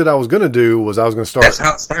thing that I was going to do was I was going to start. That's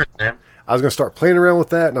how it starts, man. I was going to start playing around with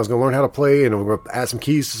that, and I was going to learn how to play, and I was going to add some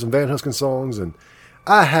keys to some Van Husken songs, and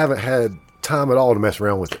I haven't had time at all to mess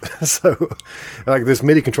around with it. So, like this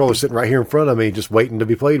MIDI controller sitting right here in front of me, just waiting to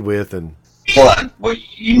be played with. And hold on, what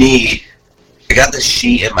you need? I got this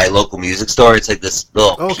sheet at my local music store. It's like this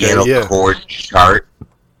little piano chord chart.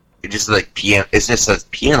 It just like piano. It just says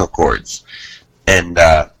piano chords, and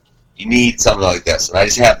you need something like this. And I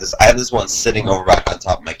just have this. I have this one sitting over right on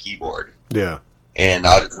top of my keyboard. Yeah. And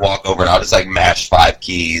I'll just walk over and I'll just like mash 5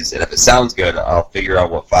 keys. And if it sounds good, I'll figure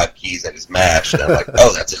out what 5 keys I just mashed. And I'm like,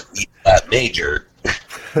 oh, that's a E flat major.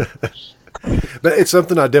 But it's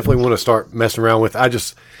something I definitely want to start messing around with.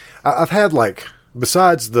 I've had like,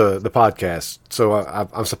 besides the podcast, so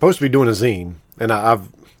I'm supposed to be doing a zine, and I've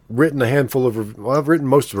written I've written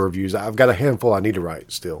most of the reviews. I've got a handful I need to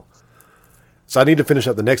write still. So I need to finish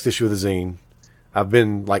up the next issue of the zine. I've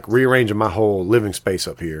been like rearranging my whole living space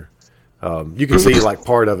up here. You can see like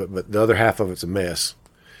part of it, but the other half of it's a mess.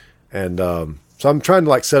 And so I'm trying to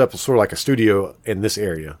like set up sort of like a studio in this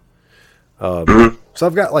area. So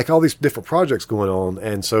I've got like all these different projects going on,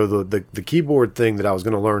 and so the keyboard thing that I was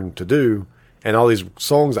going to learn to do, and all these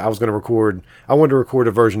songs I was going to record, I wanted to record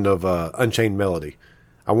a version of Unchained Melody.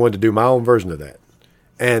 I wanted to do my own version of that,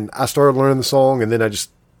 and I started learning the song, and then I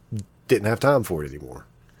just didn't have time for it anymore.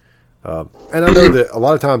 And I know that a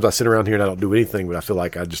lot of times I sit around here and I don't do anything, but I feel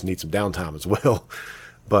like I just need some downtime as well.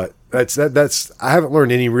 But that's I haven't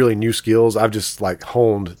learned any really new skills. I've just like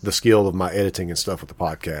honed the skill of my editing and stuff with the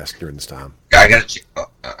podcast during this time.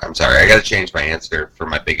 I'm sorry. I gotta change my answer for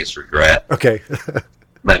my biggest regret. Okay.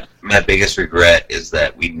 my biggest regret is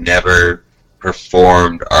that we never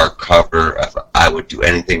performed our cover of "I Would Do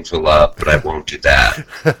Anything for Love, But I Won't Do That."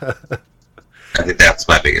 I think that's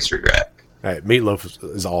my biggest regret. All right,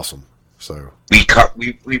 Meatloaf is awesome. So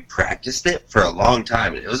we practiced it for a long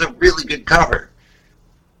time, and it was a really good cover.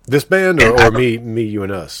 This band or me, you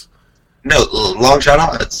and us? No, Long Shot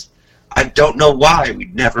Odds. I don't know why we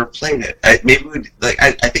never played it. I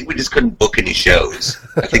think we just couldn't book any shows.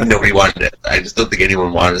 I think nobody wanted it. I just don't think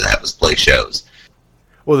anyone wanted to have us play shows.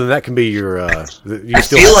 Well, then that can be your.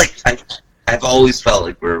 I've always felt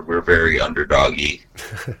like we're very underdoggy,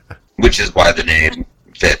 which is why the name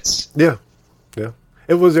fits. Yeah.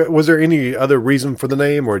 Was there any other reason for the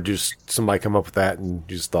name, or just somebody come up with that and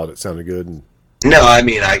you just thought it sounded good? And... No, I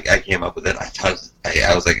mean, I came up with it.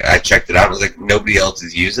 I was like, I checked it out. I was like, nobody else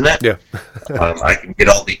is using it. Yeah. I can get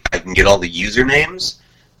all the usernames,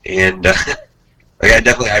 and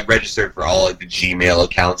I registered for all like the Gmail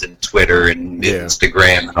accounts and Twitter and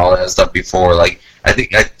Instagram and all that stuff before. Like, I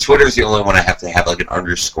think Twitter's the only one I have to have like an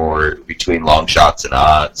underscore between long shots and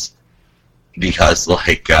odds, because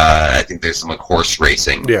like I think there's some like horse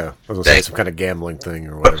racing. Yeah, I was gonna say some kind of gambling thing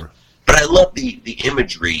or whatever. But I love the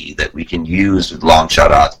imagery that we can use with long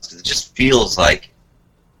shot odds, because it just feels like,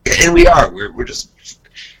 and we're just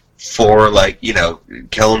for like, you know,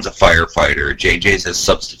 Kellen's a firefighter, JJ's a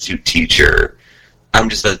substitute teacher, I'm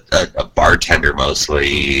just a bartender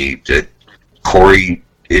mostly, Corey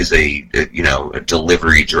is a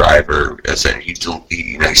delivery driver. He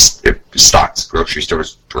stocks grocery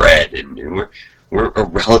stores bread, and we're a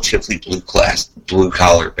relatively blue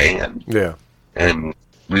collar band. Yeah, and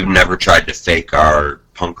we've never tried to fake our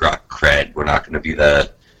punk rock cred. We're not going to be the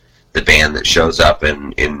band that shows up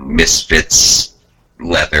in Misfits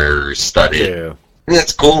leather studded. Yeah, and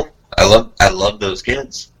that's cool. I love those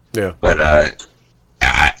kids. Yeah, but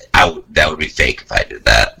that would be fake if I did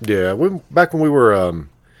that. Yeah, back when we were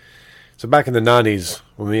so back in the 90s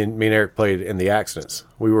when me and Eric played in the Accidents,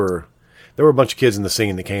 there were a bunch of kids in the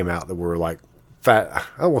scene that came out that were like I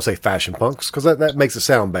don't want to say fashion punks, because that makes it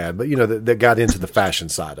sound bad, but you know, that got into the fashion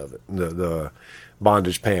side of it, the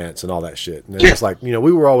bondage pants and all that shit. And it's like, you know,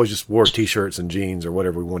 we were always just wore t-shirts and jeans or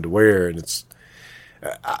whatever we wanted to wear, and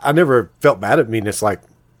I never felt bad. I mean, it's like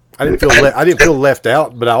I didn't feel left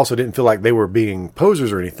out, but I also didn't feel like they were being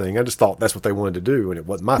posers or anything. I just thought that's what they wanted to do, and it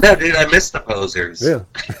wasn't my thing. No, dude, I miss the posers. Yeah.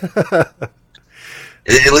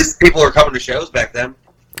 At least people were coming to shows back then.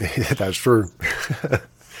 That's true.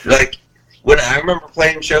 Like, when I remember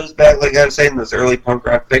playing shows back, like I was saying, those early punk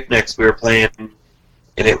rock picnics we were playing, and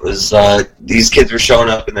it was, these kids were showing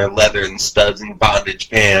up in their leather and studs and bondage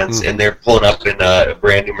pants, and they're pulling up in a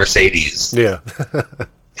brand new Mercedes. Yeah.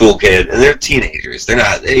 Cool kid. And they're teenagers. They're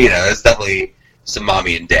not, you know, it's definitely some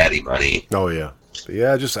mommy and daddy money. Oh, yeah. But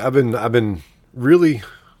yeah, I've been really,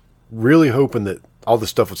 really hoping that all this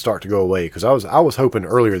stuff would start to go away, because I was hoping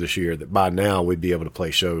earlier this year that by now we'd be able to play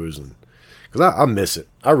shows, and because I miss it.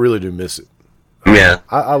 I really do miss it. Yeah.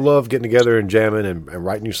 I love getting together and jamming and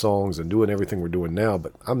writing new songs and doing everything we're doing now,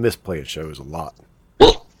 but I miss playing shows a lot.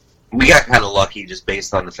 Well, we got kind of lucky just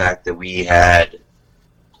based on the fact that we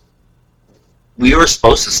were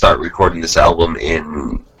supposed to start recording this album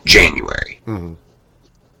in January. Mm-hmm.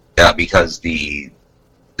 Because the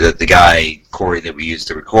guy, Corey, that we used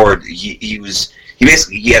to record, he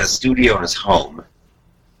had a studio in his home,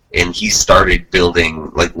 and he started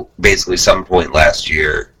building, like, basically some point last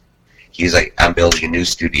year. He's like, I'm building a new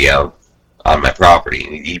studio on my property,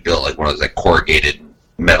 and he built like one of those like corrugated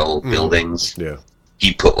metal buildings. Yeah,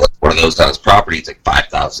 he put like, one of those on his property. It's like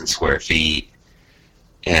 5,000 square feet,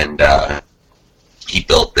 and he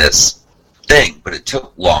built this thing, but it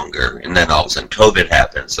took longer. And then all of a sudden, COVID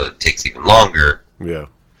happened, so it takes even longer. Yeah,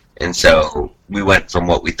 and so we went from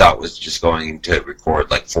what we thought was just going to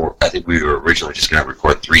record like I think we were originally just going to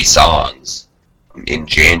record 3 songs in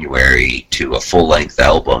January to a full-length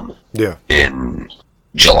album. Yeah. In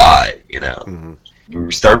July, you know. Mm-hmm.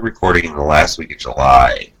 We started recording in the last week of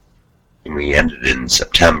July, and we ended in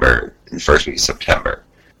September, in the first week of September.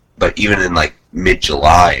 But even in like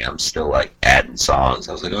mid-July, I'm still like adding songs.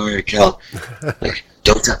 I was like, all right, Kel, like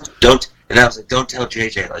don't, and I was like, don't tell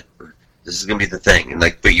JJ, like this is gonna be the thing, and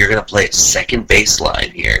like, but you're gonna play a second bass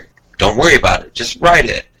line here. Don't worry about it. Just write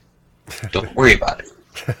it. Don't worry about it.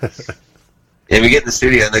 And we get in the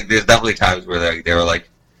studio, and like, there's definitely times where they were like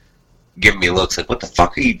giving me looks like, "What the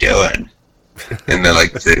fuck are you doing?" And then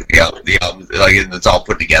like the album, like it's all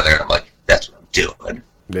put together, and I'm like, "That's what I'm doing."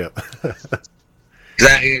 Yeah.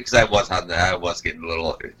 Because I was getting a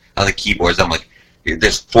little on the keyboards. I'm like,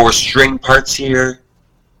 "There's 4 string parts here,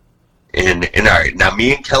 and all right, now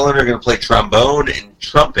me and Kellen are gonna play trombone and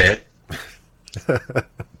trumpet."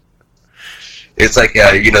 It's like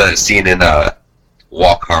you know that scene in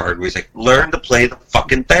Walk Hard where he's like, learn to play the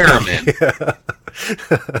fucking theremin.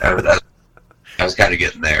 I was kind of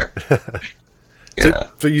getting there. Yeah.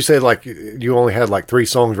 So you said like you only had like 3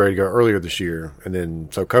 songs ready to go earlier this year, and then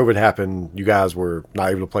so COVID happened. You guys were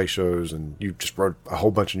not able to play shows, and you just wrote a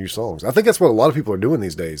whole bunch of new songs. I think that's what a lot of people are doing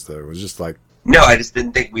these days, though. It was just like, no, I just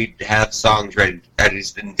didn't think we'd have songs ready. I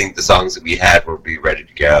just didn't think the songs that we had would be ready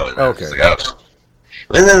to go. And okay. I was like, oh.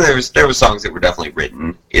 And then there were songs that were definitely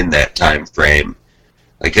written in that time frame,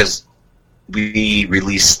 because we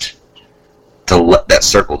released that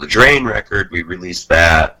Circle the Drain record. We released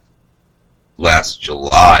that last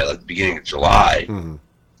July, like the beginning of July,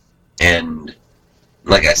 and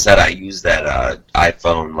like I said, I used that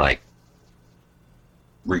iPhone like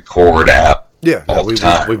record app. Yeah, all the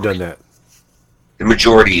time. We've done that. The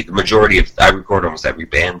majority of I record almost every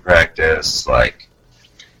band practice. Like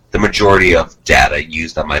the majority of data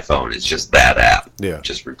used on my phone is just that app. Yeah,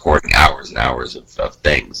 just recording hours and hours of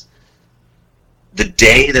things. The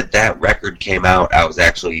day that record came out, I was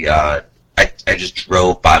actually I just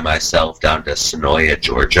drove by myself down to Sonoya,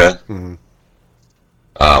 Georgia,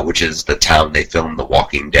 which is the town they filmed The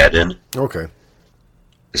Walking Dead in. Okay.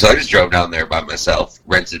 So I just drove down there by myself,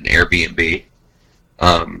 rented an Airbnb,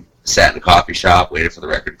 sat in a coffee shop, waited for the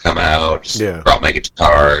record to come out, brought my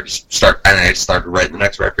guitar, and I just started writing the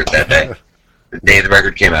next record that day. The day the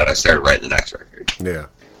record came out, I started writing the next record. Yeah.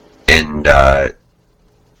 And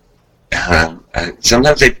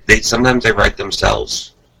sometimes they write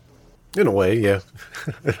themselves. In a way, yeah.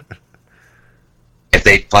 If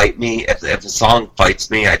they fight me, if a song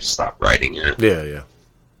fights me, I just stop writing it. Yeah, yeah.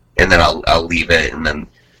 And then I'll leave it, and then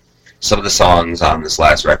some of the songs on this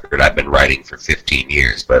last record I've been writing for 15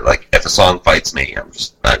 years, but like if a song fights me,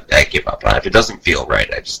 I give up on it. If it doesn't feel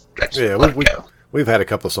right, I just let it go. We've had a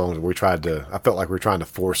couple of songs where I felt like we were trying to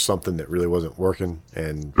force something that really wasn't working,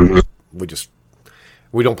 and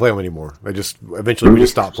we don't play them anymore. Eventually we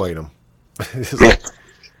just stop playing them.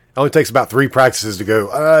 It only takes about 3 practices to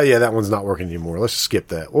go, yeah, that one's not working anymore. Let's just skip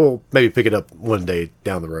that. We'll maybe pick it up one day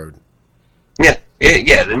down the road. Yeah.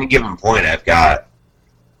 At any given point, I've got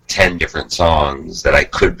 10 different songs that I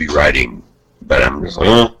could be writing, but I'm just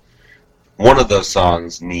like, one of those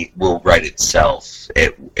songs will write itself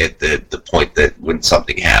at the point that when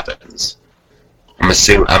something happens. I'm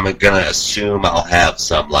gonna assume I'll have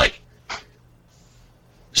some like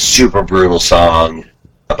super brutal song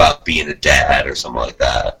about being a dad or something like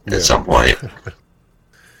that at some point.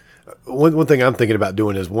 One thing I'm thinking about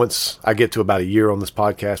doing is once I get to about a year on this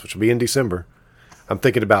podcast, which will be in December, I'm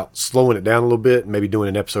thinking about slowing it down a little bit and maybe doing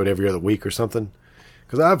an episode every other week or something.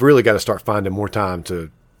 Because I've really got to start finding more time to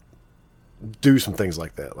do some things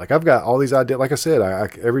like that. Like I've got all these ideas. Like I said,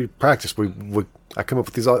 every practice I come up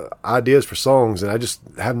with these ideas for songs, and I just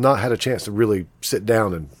have not had a chance to really sit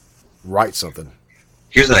down and write something.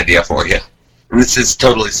 Here's an idea for you. And this is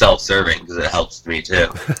totally self-serving because it helps me too.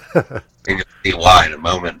 And you'll see why in a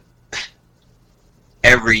moment.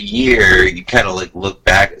 Every year, you kind of like look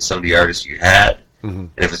back at some of the artists you had, and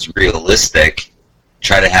if it's realistic,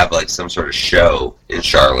 try to have like some sort of show in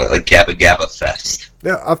Charlotte, like Gabba Gabba Fest.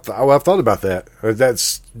 Yeah, I've thought about that.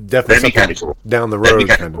 That's definitely something cool. Down the road.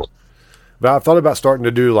 That'd be cool. But I've thought about starting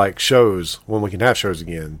to do like shows when we can have shows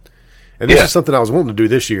again. And this is something I was wanting to do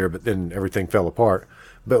this year, but then everything fell apart.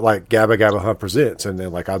 But like Gabba Gabba Hunt Presents, and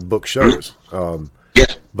then like I'd book shows.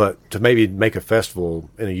 But to maybe make a festival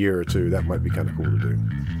in a year or two, that might be kind of cool to do.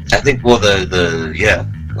 I think, well,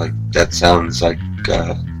 like that sounds like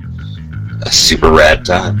a super rad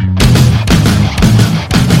time.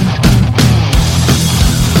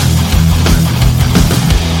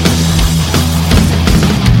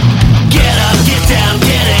 Get up, get down,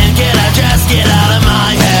 get in, get out, just get out of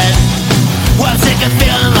my head. I'm sick of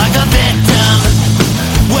feeling like a victim.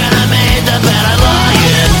 When I made the bed, I lie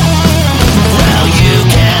in. Well, you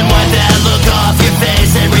can wipe that look off your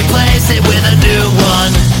face and replace it with a new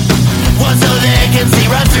one. One so they can see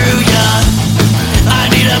right through ya.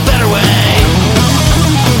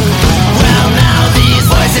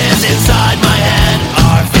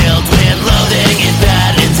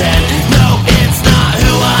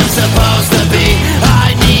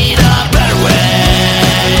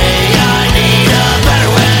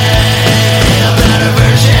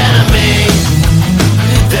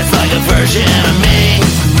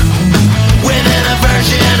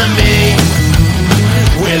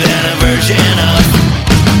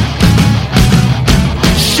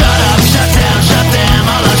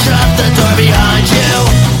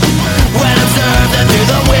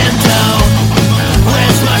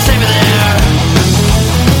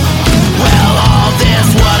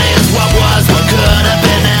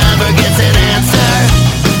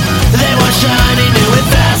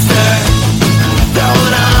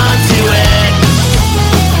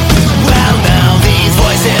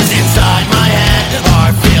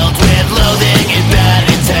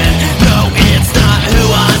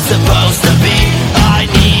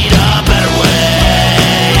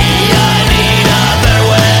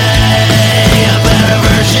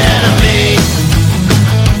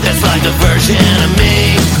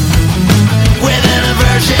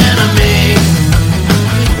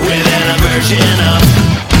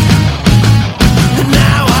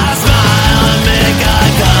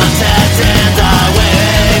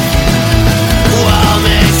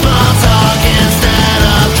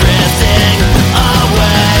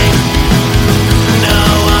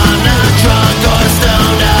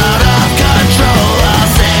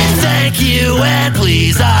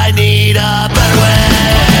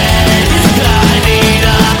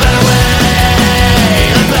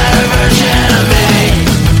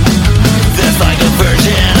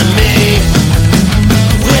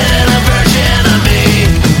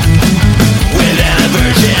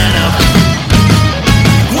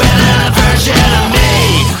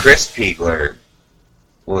 Chris Piegler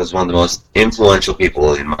was one of the most influential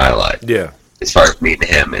people in my life. Yeah. As far as meeting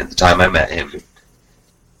him, and the time I met him,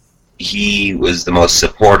 he was the most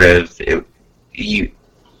supportive. You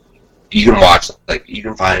can watch, like, you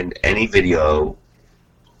can find any video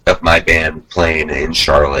of my band playing in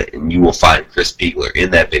Charlotte, and you will find Chris Piegler in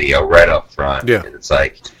that video right up front. Yeah. And it's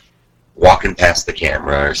like walking past the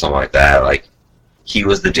camera or something like that. Like, he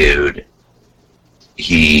was the dude.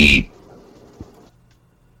 He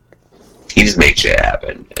just made shit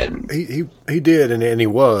happen, and he did, and he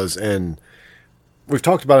was, and we've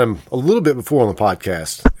talked about him a little bit before on the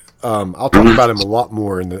podcast. I'll talk about him a lot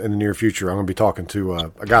more in the near future. I'm going to be talking to a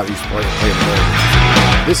guy that used to play in the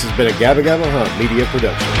band. This has been a Gabba Gabba Hunt Media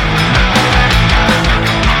production.